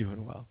hope he's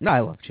doing well. No, I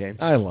love James.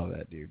 I love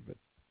that dude. But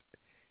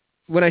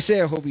when I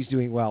say I hope he's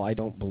doing well, I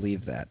don't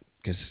believe that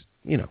because,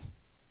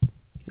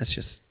 that's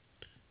just,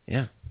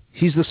 yeah.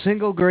 He's the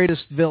single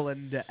greatest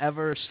villain to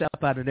ever step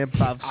on an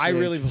improv stage. I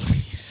really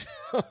believe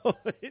so.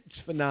 It's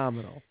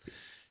phenomenal.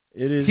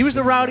 It is. He was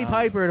the Rowdy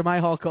Piper to my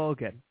Hulk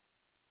Hogan.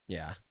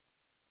 Yeah.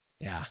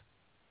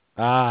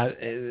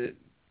 Nobody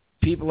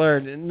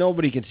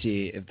can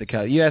see if the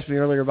Cubs. You asked me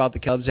earlier about the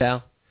Cubs,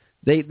 Al.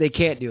 They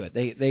can't do it.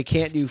 They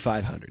can't do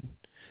 500.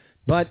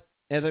 But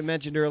as I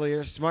mentioned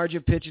earlier,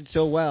 Samardzija pitching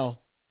so well.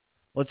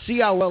 Let's see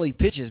how well he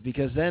pitches,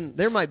 because then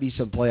there might be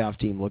some playoff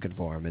team looking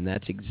for him, and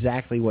that's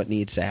exactly what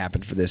needs to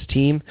happen for this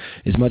team.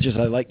 As much as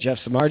I like Jeff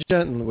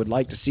Samardzija and would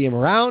like to see him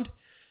around,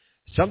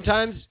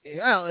 sometimes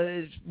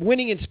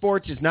winning in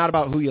sports is not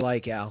about who you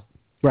like, Al.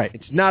 Right.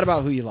 It's not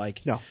about who you like.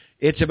 No.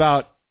 It's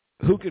about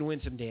who can win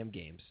some damn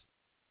games.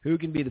 Who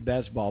can be the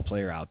best ball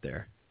player out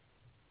there.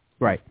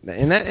 Right.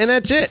 And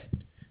that's it.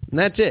 And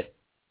that's it.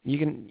 You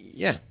can,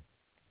 yeah.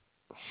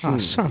 Oh,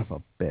 son of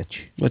a bitch.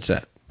 What's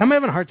that? I'm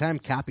having a hard time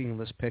copying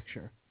this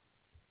picture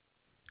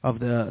of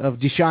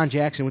Deshaun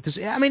Jackson with this.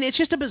 I mean, it's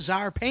just a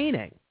bizarre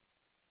painting.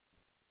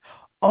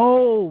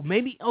 Oh,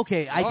 maybe,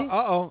 okay. I think.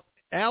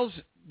 Al's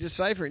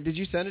deciphering. Did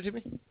you send it to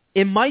me?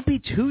 It might be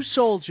two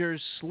soldiers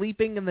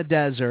sleeping in the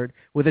desert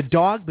with a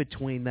dog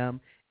between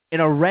them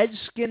and a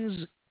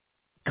Redskins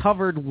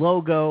covered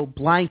logo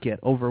blanket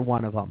over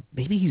one of them.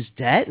 Maybe he's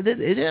dead?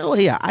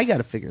 Yeah, I got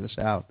to figure this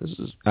out. This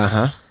is...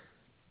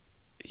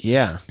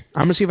 Yeah.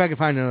 I'm going to see if I can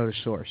find another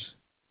source.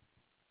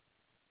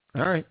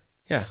 All right.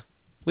 Yeah.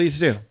 Please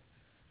do.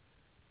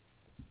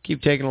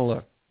 Keep taking a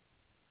look.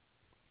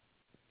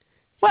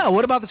 Well,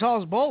 what about the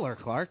tallest bowler,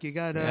 Clark? You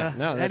got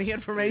any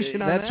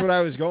information on that? That's what I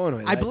was going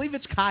with. I believe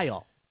it's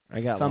Kyle. I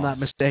got if I'm not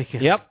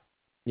mistaken. Yep.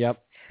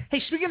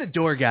 Hey, speaking of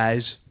door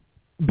guys,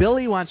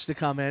 Billy wants to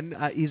come in.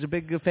 He's a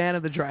big fan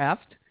of the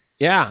draft.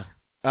 Yeah.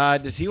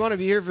 Does he want to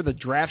be here for the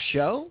draft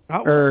show?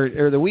 Oh.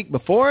 Or the week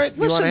before it?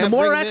 Listen, the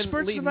more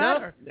experts, the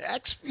better.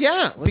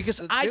 Yeah. Because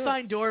I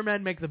find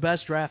doormen make the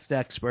best draft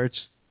experts.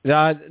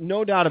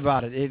 No doubt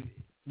about it.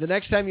 The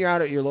next time you're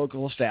out at your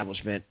local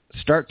establishment,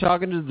 start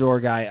talking to the door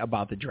guy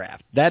about the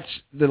draft. That's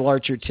the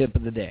Larcher tip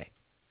of the day.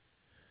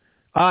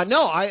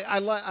 No, I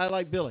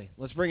like Billy.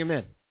 Let's bring him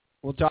in.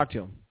 We'll talk to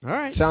him. All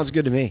right. Sounds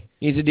good to me.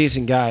 He's a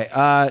decent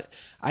guy.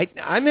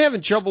 I'm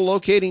having trouble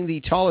locating the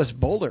tallest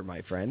bowler,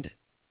 my friend.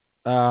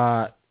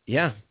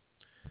 Yeah.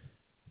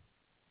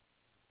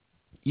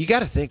 You got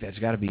to think that's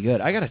got to be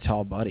good. I got a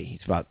tall buddy. He's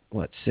about,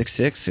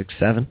 6'6",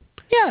 6'7"?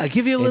 Yeah,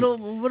 give you a little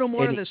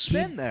more of the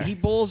spin there. He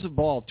bowls the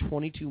ball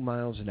 22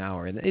 miles an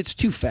hour, and it's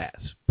too fast,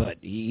 but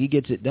he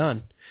gets it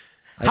done.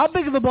 How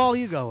big of a ball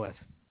you go with?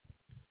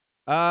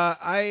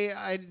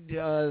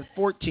 14.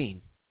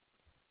 14.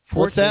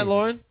 What's that,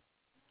 Lauren?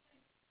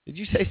 Did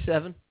you say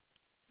 7?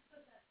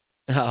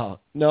 Oh,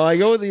 no, I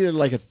go with either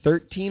like a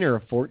 13 or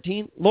a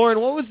 14. Lauren,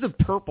 what was the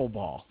purple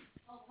ball?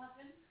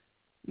 11.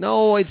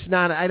 No, it's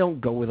not. I don't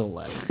go with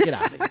 11. Get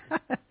out of here.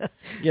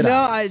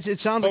 It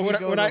sounds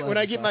like when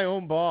I get my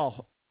own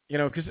ball,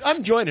 because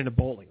I'm joining a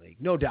bowling league,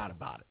 no doubt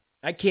about it.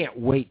 I can't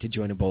wait to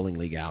join a bowling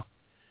league, Al.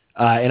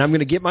 And I'm going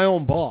to get my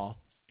own ball.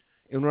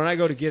 And when I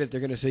go to get it, they're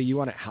going to say, "You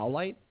want it how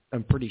light?"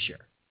 I'm pretty sure.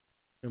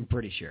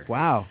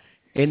 Wow.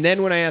 And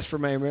then when I ask for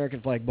my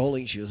American flag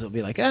bowling shoes, they'll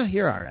be like,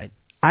 you're all right.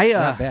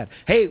 Not bad.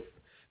 Hey,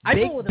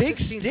 big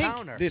stink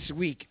this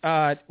week.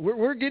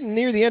 We're getting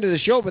near the end of the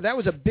show, but that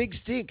was a big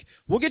stink.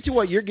 We'll get to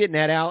what you're getting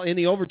at, Al, in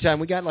the overtime.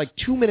 We got like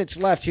 2 minutes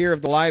left here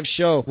of the live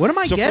show. What am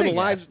I getting for the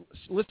live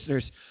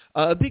listeners,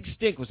 a big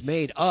stink was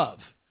made of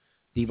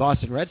the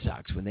Boston Red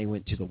Sox when they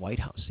went to the White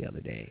House the other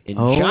day. And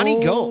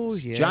Johnny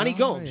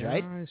Gomes,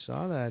 right? I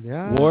saw that,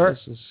 yeah. Wore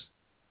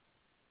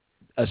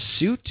a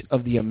suit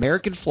of the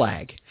American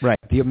flag. Right.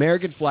 The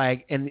American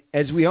flag. And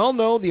as we all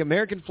know, the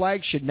American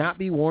flag should not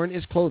be worn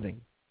as clothing.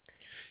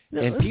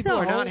 And people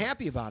are not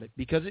happy about it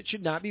because it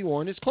should not be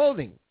worn as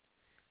clothing.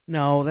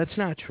 No, that's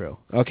not true.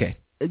 Okay.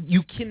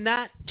 You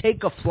cannot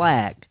take a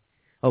flag,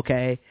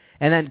 okay,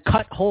 and then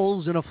cut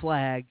holes in a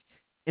flag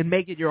and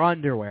make it your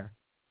underwear.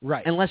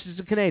 Right. Unless it's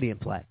a Canadian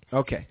flag.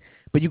 Okay.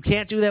 But you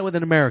can't do that with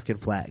an American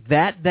flag.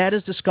 That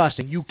is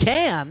disgusting. You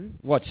can.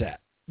 What's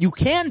that? You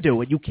can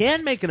do it. You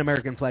can make an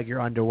American flag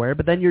your underwear,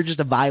 but then you're just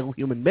a vile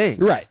human being.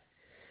 Right.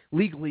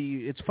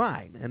 Legally, it's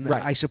fine, and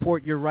right. I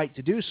support your right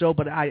to do so,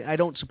 but I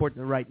don't support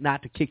the right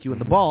not to kick you in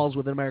the balls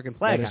with an American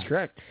flag. That is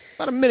correct.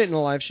 About a minute in the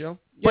live show.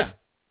 Yeah. But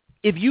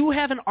if you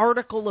have an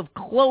article of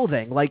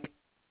clothing, like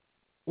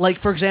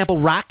for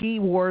example, Rocky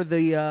wore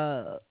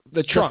the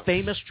trunks. The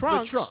famous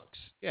trunks. The trunks,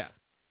 yeah.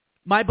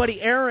 My buddy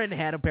Aaron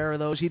had a pair of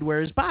those. He'd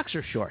wear his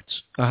boxer shorts.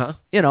 Uh-huh.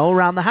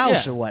 Around the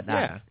house or whatnot.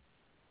 Yeah.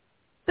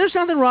 There's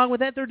nothing wrong with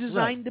that. They're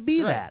designed to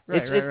be that.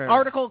 Right, it's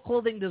article of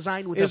clothing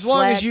designed with a flag. As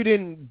long as you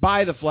didn't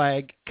buy the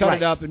flag, cut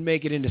it up, and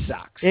make it into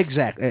socks.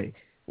 Exactly.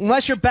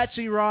 Unless you're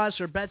Betsy Ross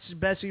or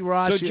Bessie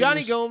Ross. So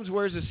Johnny Gomes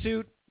wears a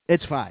suit.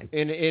 It's fine.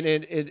 And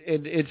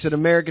it's an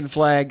American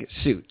flag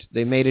suit.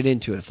 They made it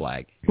into a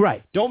flag.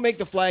 Right. Don't make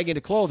the flag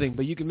into clothing,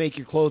 but you can make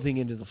your clothing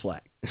into the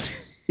flag.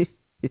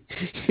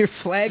 Your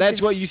flag.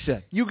 That's what you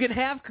said. You can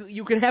have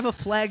a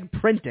flag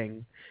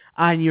printing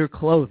on your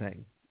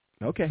clothing.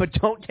 Okay. But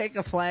don't take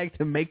a flag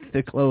to make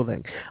the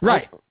clothing.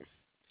 Right.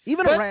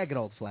 Even a ragged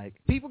old flag.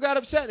 People got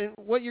upset, and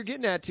what you're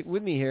getting at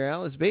with me here,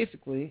 Al, is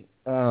basically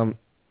what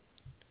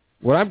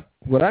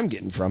I'm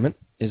getting from it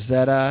is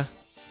that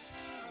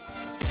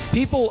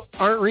people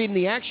aren't reading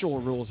the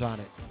actual rules on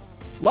it.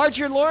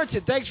 Larcher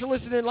Lorensen, thanks for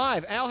listening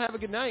live. Al, have a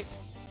good night.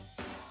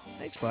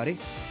 Thanks, buddy.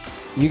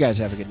 You guys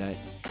have a good night.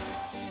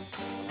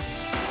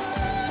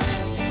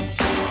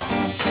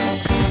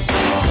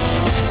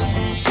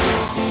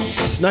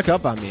 Snuck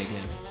up on me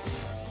again.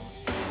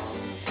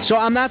 So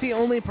I'm not the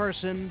only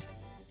person.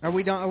 Are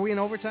we done? Are we in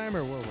overtime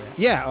or where are we at?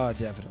 Yeah,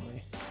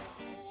 definitely.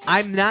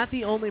 I'm not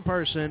the only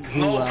person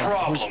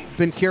who's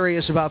been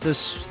curious about this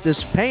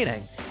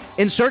painting.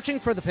 In searching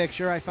for the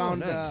picture, I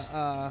found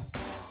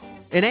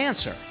an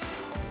answer.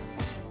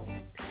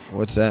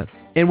 What's that?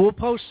 And we'll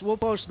post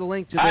the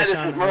link to this. Hi, this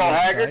is Merle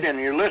Haggard, and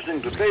you're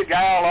listening to Big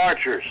Al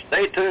Archer.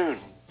 Stay tuned.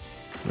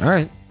 All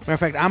right. Matter of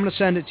fact, I'm going to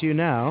send it to you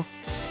now.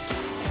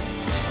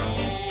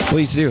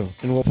 Please do.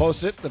 And we'll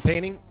post it, the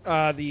painting,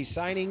 the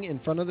signing in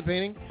front of the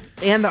painting.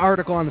 And the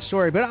article on the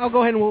story. But I'll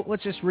go ahead and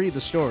let's just read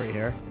the story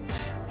here,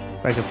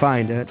 if I can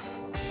find it.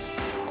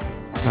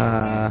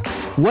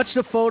 What's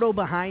the photo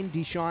behind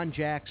Deshaun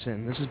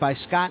Jackson? This is by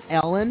Scott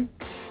Allen.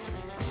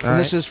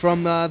 And this is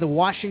from the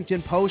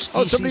Washington Post.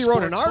 Oh, DC somebody wrote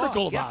Sports an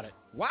article Talk. about it.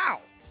 Wow.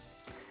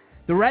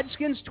 The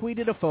Redskins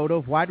tweeted a photo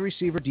of wide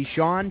receiver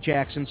Deshaun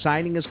Jackson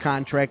signing his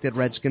contract at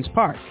Redskins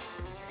Park.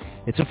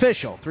 It's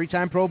official.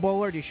 3-time Pro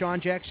Bowler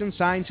Deshaun Jackson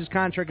signs his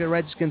contract at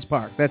Redskins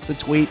Park. That's the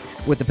tweet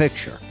with the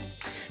picture.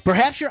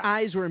 Perhaps your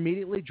eyes were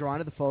immediately drawn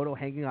to the photo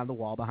hanging on the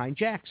wall behind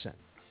Jackson.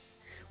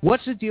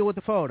 What's the deal with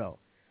the photo?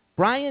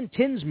 Brian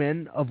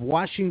Tinsman of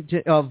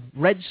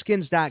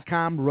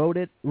Redskins.com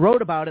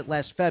wrote about it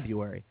last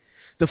February.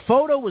 The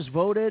photo was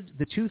voted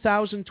the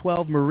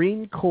 2012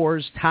 Marine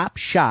Corps' top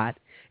shot.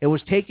 It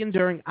was taken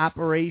during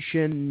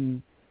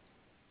Operation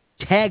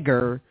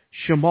Tiger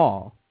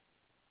Shamal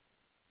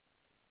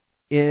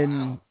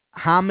in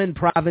Helmand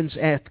Province,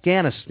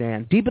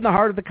 Afghanistan. Deep in the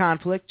heart of the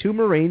conflict, 2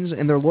 Marines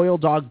and their loyal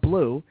dog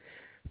Blue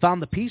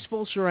found the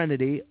peaceful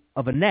serenity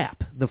of a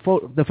nap.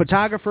 The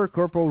photographer,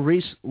 Corporal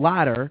Reese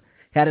Lauder,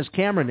 had his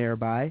camera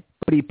nearby,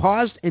 but he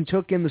paused and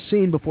took in the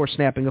scene before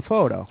snapping a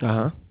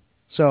photo.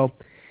 So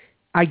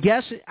I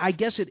guess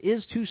it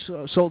is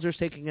 2 soldiers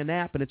taking a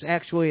nap, and it's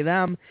actually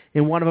them,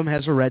 and one of them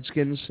has a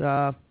Redskins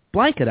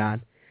blanket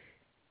on.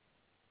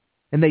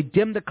 And they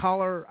dimmed the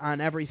color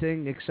on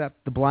everything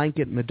except the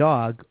blanket and the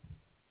dog.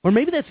 Or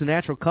maybe that's the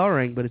natural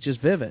coloring, but it's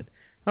just vivid.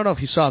 I don't know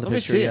if you saw the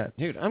picture yet.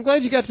 Dude, I'm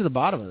glad you got to the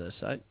bottom of this.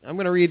 I'm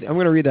going to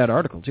read that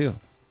article too.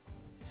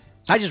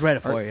 I just read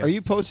it for you. Are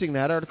you posting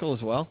that article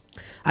as well?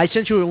 I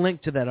sent you a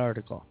link to that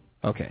article.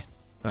 Okay.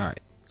 All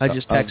right. I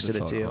just texted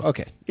it to you.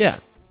 Okay. Yeah.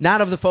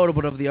 Not of the photo,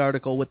 but of the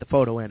article with the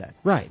photo in it.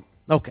 Right.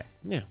 Okay.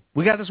 Yeah.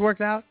 We got this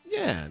worked out?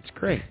 Yeah, it's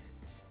great.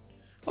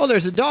 Oh,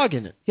 there's a dog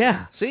in it.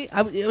 Yeah. See,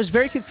 I was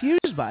very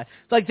confused by it.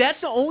 Like, that's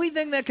the only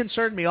thing that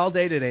concerned me all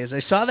day today is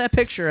I saw that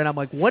picture, and I'm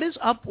like, what is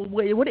up?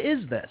 What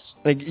is this?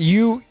 Like,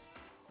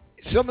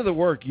 some of the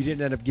work you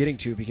didn't end up getting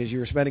to because you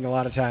were spending a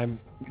lot of time.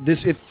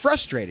 It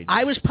frustrated you.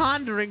 I was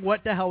pondering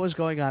what the hell was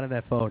going on in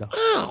that photo.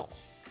 Oh.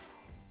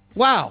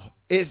 Wow.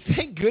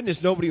 Thank goodness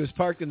nobody was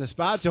parked in the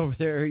spots over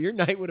there. Your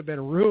night would have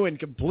been ruined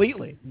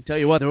completely. I'll tell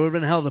you what, there would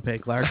have been hell to pay,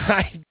 Clark.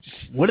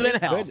 Would have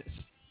been hell. Goodness.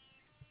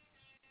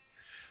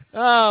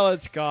 Oh,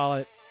 let's call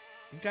it.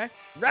 Okay.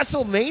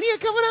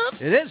 WrestleMania coming up?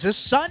 It is. This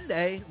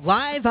Sunday,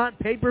 live on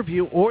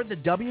pay-per-view or the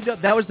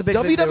WWE. That was the big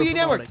thing WWE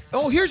Network.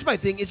 Oh, here's my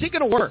thing. Is it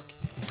going to work?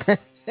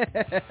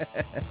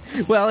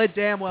 Well, it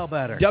damn well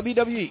better.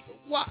 WWE.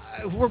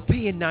 We're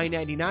paying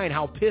 $9.99.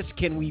 How pissed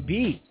can we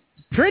be?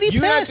 Pretty pissed.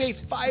 You and I pay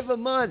 $5 a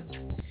month.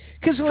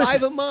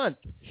 $5 a month.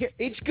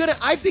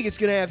 I think it's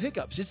gonna have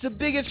hiccups. It's the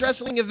biggest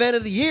wrestling event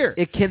of the year.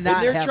 It cannot.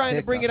 And they're have trying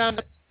hiccups. to bring it on.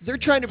 They're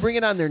trying to bring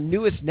it on their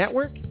newest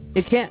network.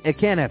 It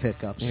can't have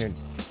hiccups. Hey.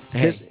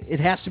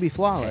 It has to be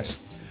flawless.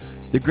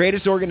 The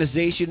greatest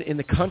organization in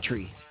the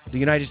country, the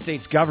United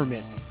States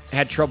government,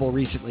 had trouble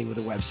recently with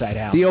the website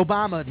out. The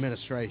Obama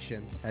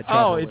administration had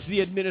trouble. It's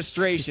the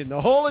administration.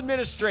 The whole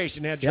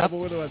administration had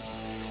trouble with the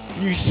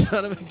website. You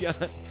son of a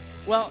gun.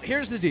 Well,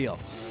 here's the deal.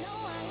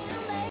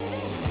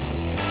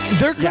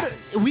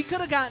 We could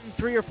have gotten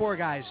 3 or 4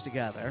 guys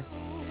together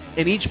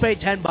and each paid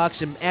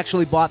 $10 and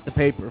actually bought the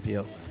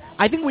pay-per-view.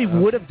 I think we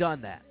would have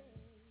done that.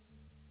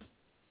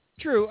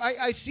 True.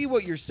 I see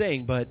what you're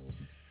saying, but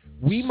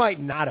we might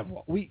not have.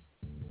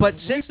 But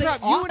since they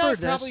offered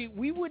this, probably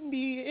we wouldn't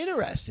be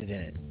interested in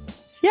it.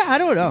 Yeah, I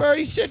don't know. You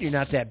already said you're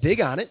not that big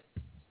on it.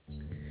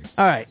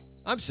 All right.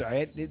 I'm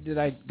sorry. Did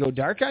I go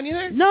dark on you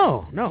there?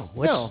 No.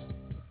 No.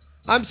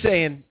 I'm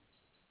saying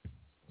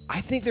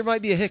I think there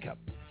might be a hiccup.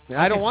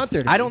 I don't want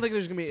there to be. I don't think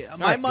there's going to be.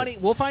 My money,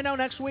 we'll find out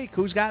next week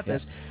who's got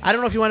this. I don't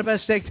know if you want to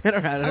bet steak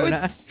dinner on it or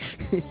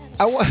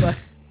not.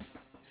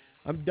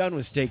 I'm done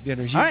with steak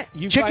dinners. All right,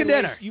 chicken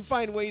dinner. You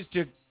find ways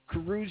to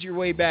cruise your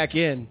way back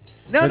in.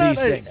 No.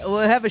 We'll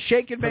have a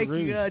shake and bake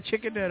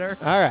chicken dinner.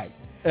 All right.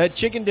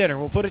 Chicken dinner.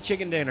 We'll put a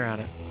chicken dinner on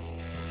it.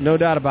 No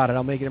doubt about it.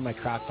 I'll make it in my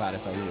crock pot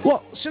if I lose.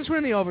 Well, since we're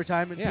in the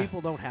overtime and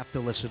people don't have to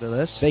listen to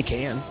this. They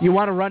can. You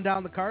want to run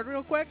down the card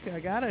real quick? I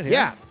got it here.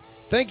 Yeah.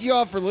 Thank you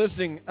all for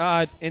listening,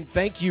 and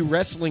thank you,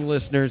 wrestling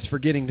listeners, for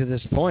getting to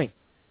this point.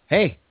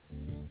 Hey,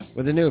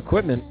 with the new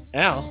equipment,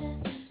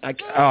 Al,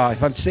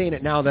 if I'm saying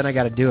it now, then I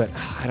got to do it.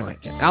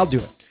 I'll do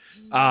it.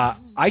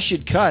 I I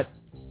should cut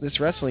this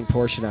wrestling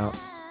portion out.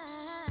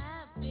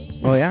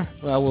 Oh, yeah?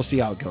 Well, we'll see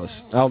how it goes.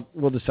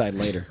 We'll decide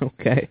later.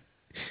 Okay.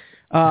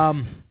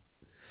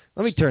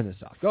 Let me turn this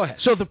off. Go ahead.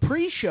 So the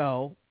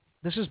pre-show,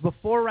 this is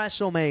before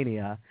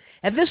WrestleMania,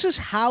 and this is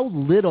how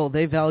little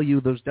they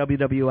value those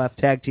WWF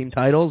tag team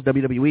titles,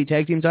 WWE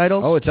tag team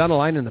titles. Oh, it's on the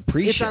line in the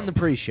pre-show. It's on the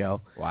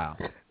pre-show. Wow.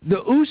 The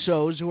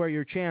Usos, who are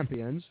your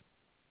champions,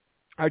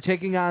 are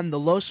taking on the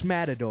Los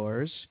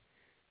Matadors,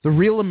 the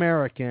Real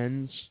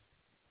Americans,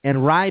 and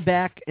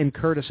Ryback and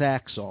Curtis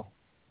Axel.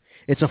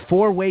 It's a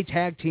 4-way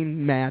tag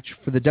team match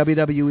for the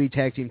WWE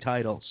tag team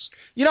titles.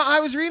 You know, I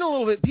was reading a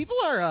little bit. People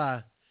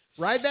are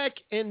Ryback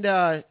and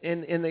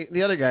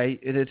the other guy.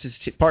 It's his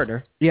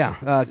partner.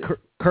 Yeah,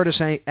 Curtis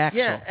Axel.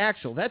 Yeah,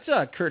 Axel. That's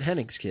Kurt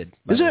Hennig's kid.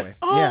 Is by it? the way.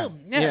 Oh,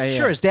 yeah,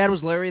 sure. His dad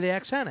was Larry the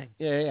Axe Hennig.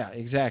 Yeah,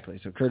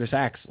 exactly. So Curtis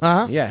Axel.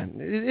 Uh-huh. Yeah,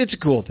 it's a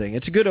cool thing.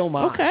 It's a good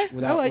homage. Okay,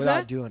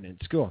 without doing it.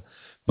 It's cool.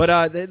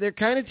 But they're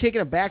kind of taking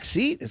a back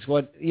seat. Is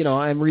what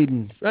I'm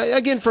reading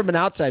again from an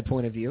outside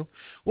point of view.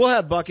 We'll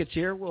have Buckets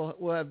here.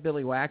 We'll have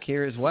Billy Wack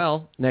here as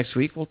well next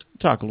week. We'll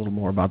talk a little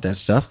more about that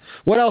stuff.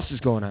 What else is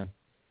going on?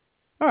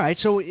 All right,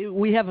 so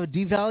we have a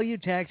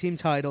devalued tag team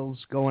titles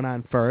going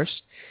on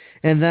first,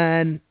 and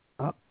then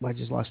I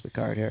just lost the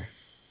card here.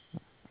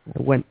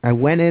 I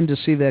went in to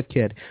see that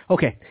kid.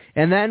 Okay,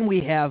 and then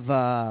we have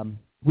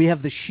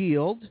the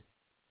Shield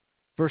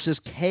versus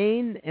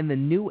Kane and the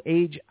New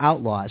Age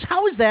Outlaws.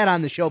 How is that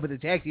on the show, but the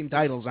tag team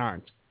titles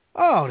aren't?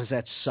 Oh, does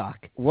that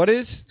suck? What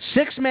is?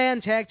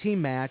 6-man tag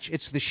team match.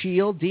 It's the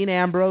Shield, Dean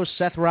Ambrose,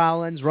 Seth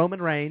Rollins,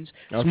 Roman Reigns.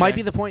 This might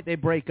be the point they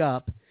break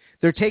up.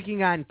 They're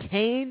taking on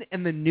Kane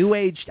and the New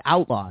Age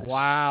Outlaws.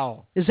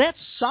 Wow. Does that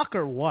suck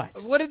or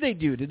what? What did they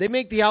do? Did they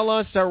make the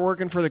Outlaws start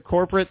working for the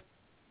corporate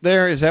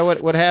there? Is that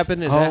what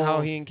happened? Is that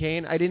how he and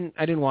Kane? I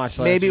didn't watch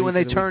last Maybe week when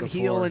they the turned week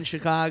heel before. in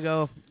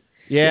Chicago.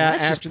 Yeah,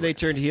 after they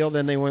turned heel,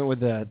 then they went with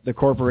the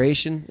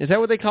corporation. Is that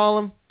what they call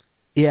them?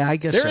 Yeah, I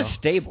guess They're so. a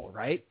stable,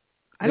 right?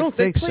 I don't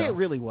think so. They play it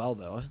really well,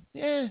 though.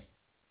 Yeah.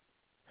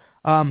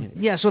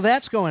 Yeah, so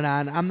that's going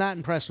on. I'm not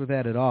impressed with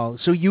that at all.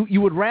 So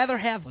you would rather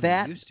have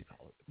that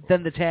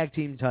than the tag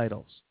team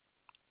titles?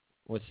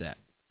 What's that?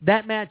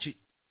 That match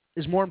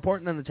is more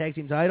important than the tag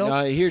team titles?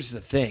 Here's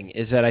the thing,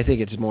 is that I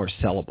think it's more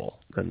sellable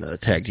than the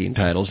tag team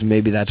titles. And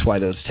maybe that's why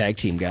those tag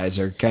team guys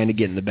are kind of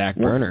getting the back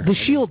burner. The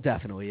Shield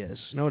definitely is,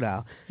 no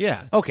doubt.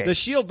 Yeah. Okay. The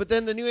Shield, but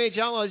then the New Age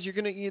Outlaws,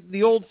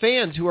 the old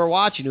fans who are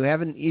watching, who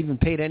haven't even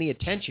paid any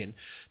attention,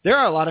 there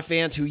are a lot of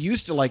fans who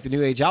used to like the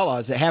New Age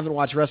Outlaws that haven't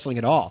watched wrestling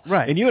at all.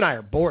 Right. And you and I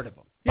are bored of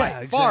them.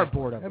 Yeah, far exactly.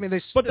 bored of them. I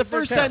mean, but the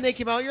first time they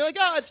came out, you're like,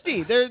 oh, it's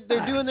neat. They're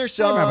doing their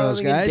song remember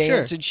those guys, and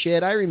dance and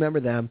shit. I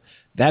remember them.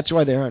 That's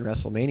why they're on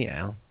WrestleMania,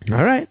 Al.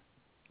 All right.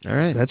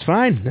 That's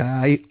fine.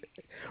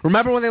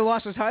 Remember when they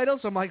lost the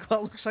titles? I'm like, well,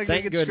 it looks like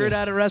Thank they get goodness. screwed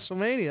out of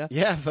WrestleMania.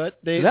 Yeah, but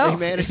they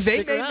managed to they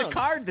stick made around. the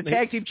card. The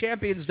tag team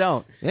champions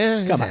don't.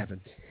 Yeah, Come it on.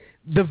 happens.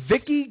 The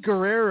Vicky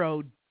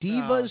Guerrero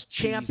Divas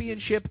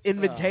Championship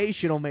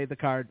Invitational made the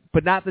card,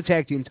 but not the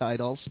tag team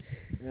titles.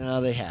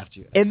 No, they have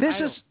to. And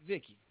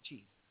Vicky,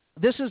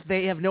 geez.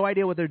 they have no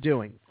idea what they're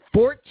doing.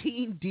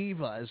 14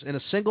 divas in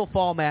a single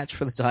fall match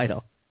for the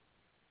title.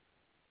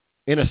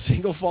 In a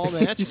single fall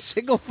match?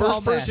 Single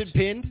fall First match. person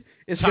pinned?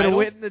 Is going to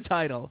win the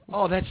title.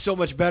 Oh, that's so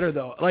much better,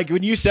 though. Like,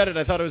 when you said it,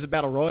 I thought it was a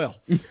battle royal.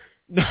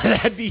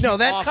 That'd be No,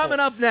 that's awful. coming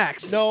up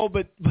next. No,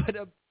 but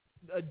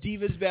a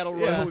Divas Battle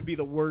Royal would be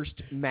the worst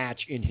match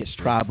in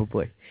history.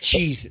 Probably.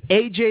 Jesus.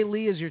 AJ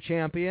Lee is your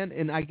champion,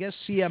 and I guess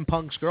CM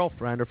Punk's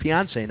girlfriend, or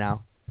fiance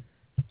now.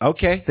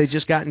 Okay. They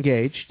just got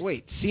engaged.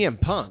 Wait, CM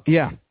Punk?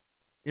 Yeah.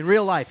 In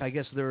real life, I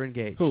guess they're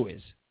engaged. Who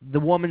is? The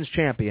woman's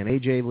champion,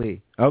 AJ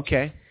Lee.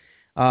 Okay.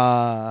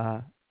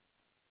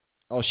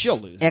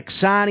 She'll lose.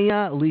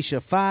 Exania,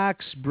 Alicia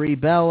Fox, Brie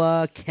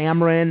Bella,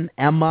 Cameron,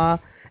 Emma,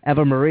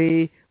 Eva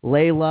Marie,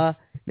 Layla,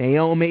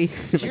 Naomi,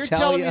 You're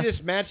telling me this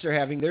match they're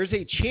having, there's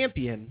a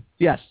champion.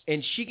 Yes.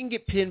 And she can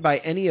get pinned by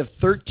any of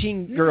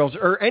 13 girls,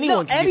 or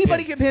anyone can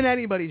anybody get pinned. can pin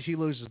anybody, she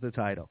loses the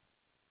title.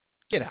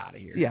 Get out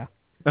of here. Yeah.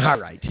 All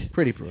right.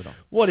 Pretty brutal.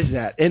 What is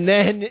that? And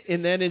then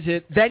is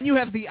it... Then you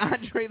have the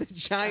Andre the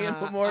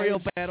Giant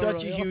Memorial Battle I'm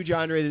Royal. such a huge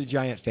Andre the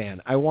Giant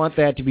fan. I want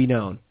that to be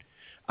known.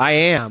 I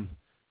am.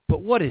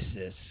 But what is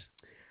this?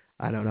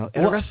 I don't know.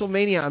 At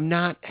WrestleMania, I'm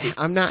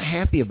not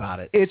happy about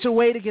it. It's a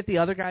way to get the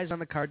other guys on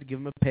the card to give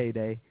them a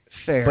payday.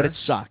 Fair. But it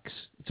sucks.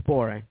 It's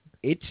boring.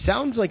 It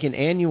sounds like an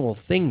annual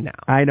thing now.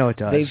 I know it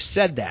does. They've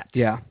said that.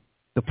 Yeah.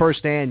 The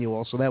first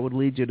annual, so that would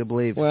lead you to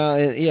believe. Well,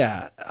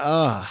 yeah.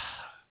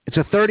 It's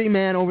a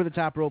 30-man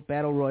over-the-top rope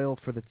battle royal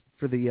for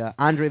the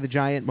Andre the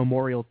Giant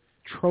Memorial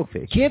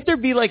Trophy. Can't there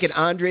be like an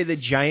Andre the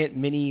Giant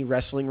mini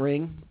wrestling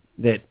ring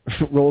that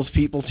rolls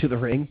people to the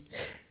ring?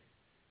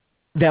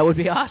 That would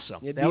be awesome.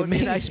 It'd that be would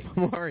be a nice amazing.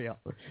 memorial.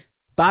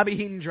 Bobby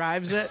Heenan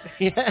drives it.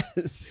 Yes.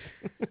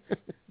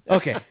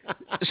 Okay.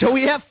 So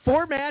we have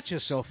 4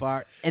 matches so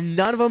far, and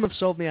none of them have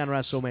sold me on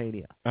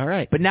WrestleMania. All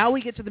right. But now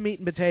we get to the meat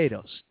and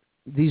potatoes.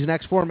 These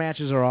next 4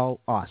 matches are all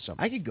awesome.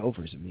 I could go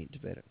for some meat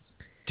and potatoes.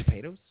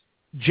 Potatoes?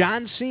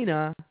 John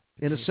Cena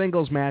in a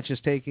singles match is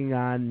taking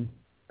on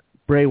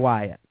Bray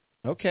Wyatt.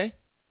 Okay.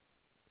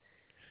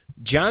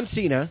 John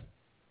Cena,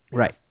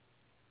 Right.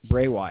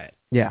 Bray Wyatt.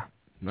 Yeah.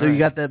 All So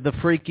you right. got the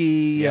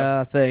freaky thing,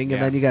 and Yeah.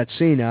 then you got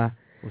Cena.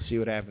 We'll see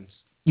what happens.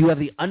 You have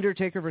the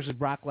Undertaker versus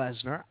Brock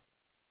Lesnar.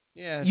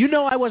 Yeah. You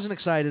know I wasn't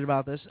excited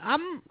about this.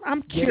 I'm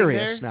Getting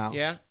curious there? now.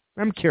 Yeah.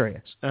 I'm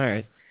curious. All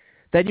right.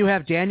 Then you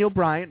have Daniel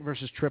Bryan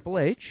versus Triple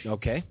H.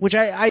 Okay. Which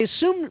I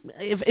assume,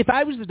 if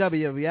I was the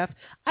WWF,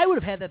 I would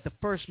have had that the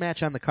first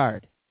match on the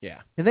card.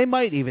 Yeah. And they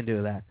might even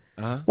do that.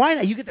 Uh-huh. Why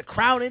not? You get the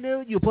crowd into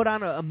it. You put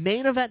on a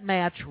main event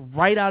match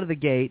right out of the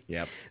gate.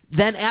 Yep.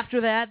 Then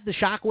after that, the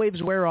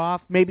shockwaves wear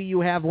off. Maybe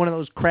you have one of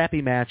those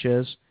crappy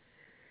matches.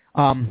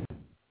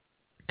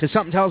 Because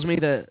something tells me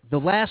the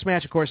last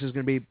match, of course, is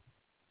going to be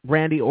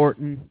Randy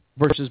Orton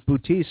versus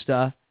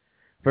Batista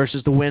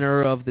versus the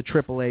winner of the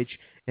Triple H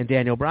and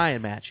Daniel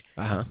Bryan match.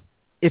 Uh-huh.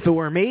 If it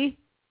were me,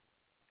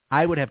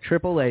 I would have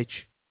Triple H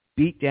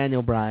beat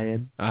Daniel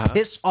Bryan,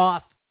 piss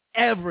off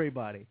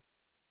everybody.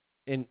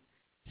 And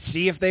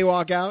see if they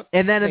walk out.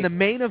 And then in the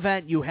main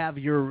event, you have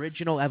your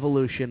original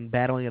Evolution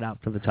battling it out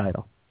for the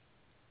title.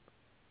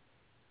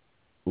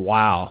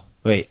 Wow.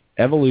 Wait.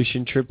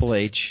 Evolution, Triple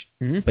H,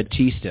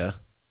 Batista,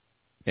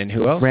 and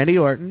who else? Randy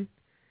Orton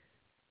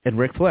and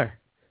Ric Flair.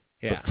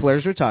 Yeah. But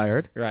Flair's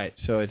retired. Right.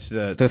 So it's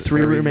the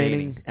three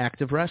remaining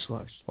active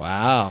wrestlers.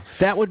 Wow.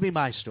 That would be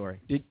my story.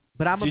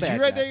 But I'm a Did bad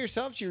you write guy. that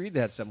yourself? Did you read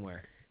that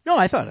somewhere? No,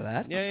 I thought of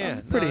that. Yeah. I'm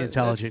a pretty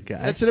intelligent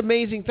guy. That's an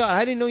amazing thought.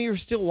 I didn't know you were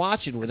still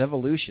watching with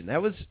Evolution.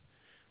 That was,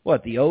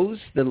 what, the O's?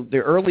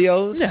 The early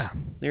O's? Yeah.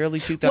 The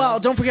early 2000s? Well,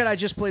 don't forget I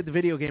just played the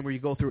video game where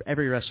you go through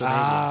every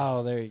WrestleMania.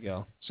 Oh, there you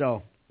go.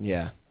 So.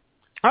 Yeah.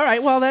 All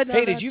right, well, that...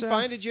 Hey, did you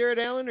find a Jared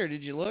Allen, or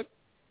did you look?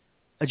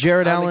 A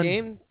Jared on Allen? The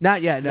game?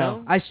 Not yet,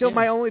 no. Yeah.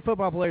 My only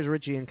football player is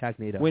Richie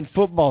Incognito. When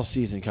football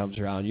season comes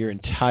around, your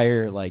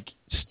entire,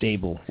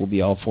 stable will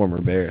be all former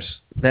Bears.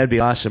 That'd be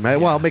awesome. Yeah.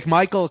 Well,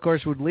 McMichael, of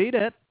course, would lead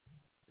it.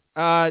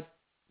 Brian,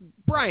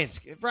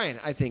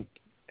 I think,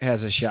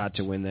 has a shot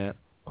to win that.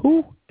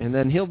 Who? And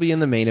then he'll be in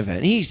the main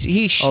event.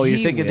 You're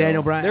thinking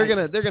Daniel Bryan? They're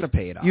gonna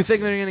pay it off. You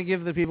think they're gonna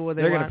give the people what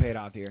they want? They're gonna pay it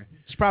off here.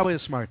 It's probably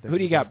the smart thing. Who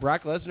do you got,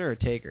 Brock Lesnar or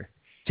Taker?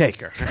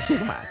 Taker.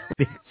 Come on.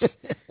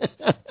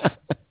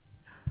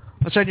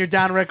 What's on your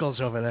Don Rickles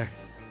over there?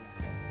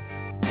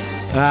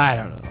 I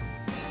don't know.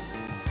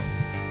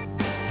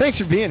 Thanks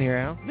for being here,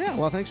 Al. Yeah,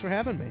 well, thanks for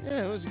having me.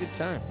 Yeah, it was a good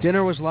time.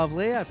 Dinner was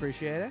lovely. I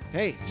appreciate it.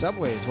 Hey,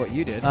 Subway is what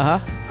you did. Uh-huh.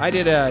 I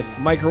did a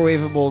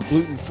microwavable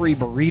gluten-free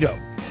burrito.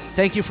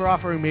 Thank you for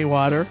offering me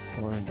water.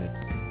 Lauren did.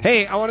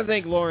 Hey, I want to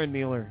thank Lauren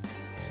Mueller.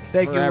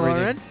 Thank you,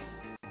 everything. Lauren.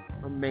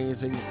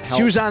 Amazing help.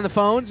 She was on the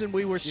phones, and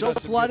we were so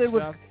flooded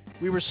with...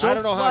 We were so I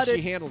don't know flooded, how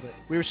she handled it.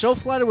 We were so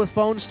flooded with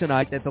phones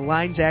tonight that the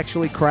lines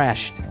actually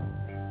crashed.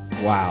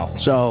 Wow.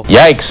 So...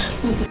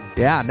 Yikes.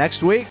 Yeah,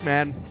 next week,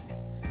 man,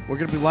 we're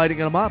going to be lighting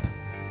them up.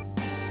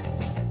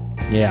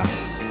 Yeah.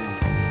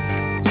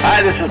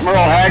 Hi, this is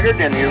Merle Haggard,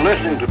 and you're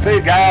listening to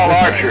Big Al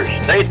Larcher.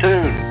 Stay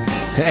tuned.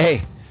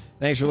 Hey,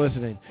 thanks for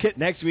listening.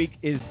 Next week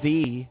is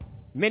the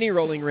Mini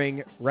Rolling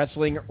Ring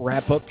Wrestling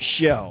Wrap-Up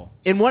Show.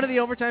 In one of the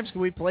overtimes,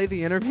 can we play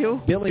the interview?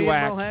 Billy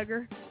Wack. Merle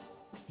Haggard?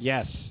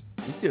 Yes.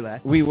 We can do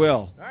that. We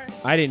will. All right.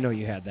 I didn't know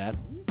you had that.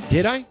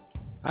 Did I?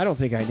 I don't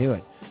think I knew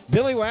it.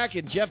 Billy Wack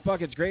and Jeff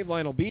Buckets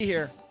Graveline will be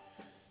here.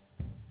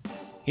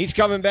 He's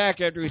coming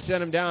back after we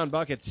sent him down,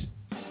 Buckets.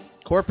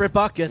 Corporate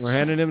Buckets. We're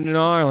handing him to New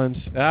Orleans.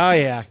 Oh,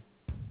 yeah.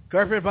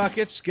 Corporate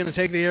Buckets going to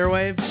take the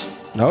airwaves.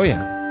 Oh,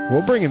 yeah.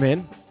 We'll bring him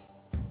in.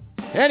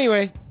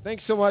 Anyway,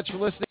 thanks so much for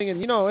listening.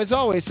 And, as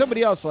always,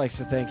 somebody else likes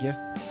to thank you.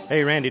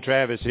 Hey, Randy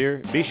Travis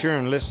here. Be sure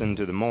and listen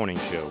to the morning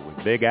show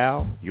with Big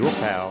Al, your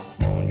pal,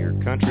 on your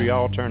country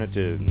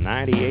alternative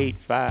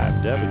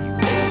 98.5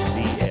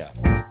 WACF.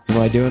 Am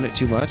I doing it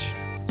too much?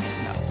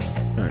 No.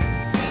 All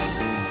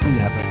right.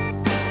 Never.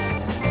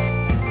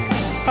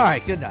 All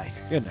right, good night.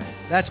 Good night.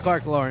 That's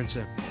Clark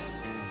Lorensen.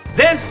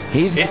 This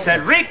is a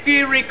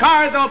Ricky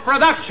Ricardo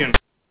production.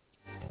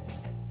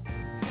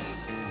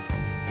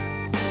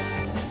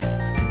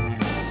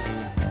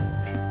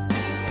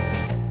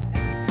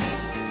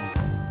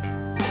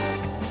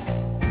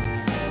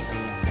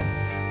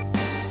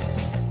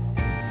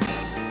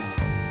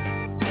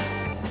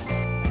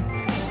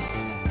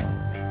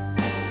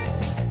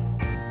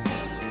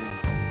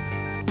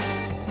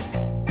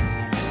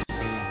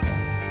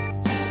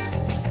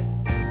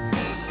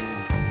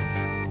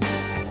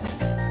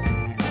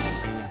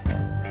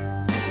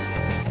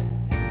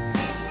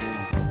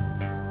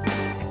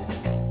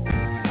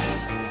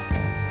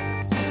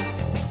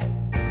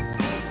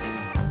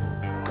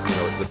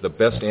 The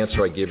best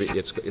answer I give you,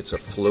 it's a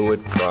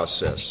fluid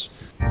process.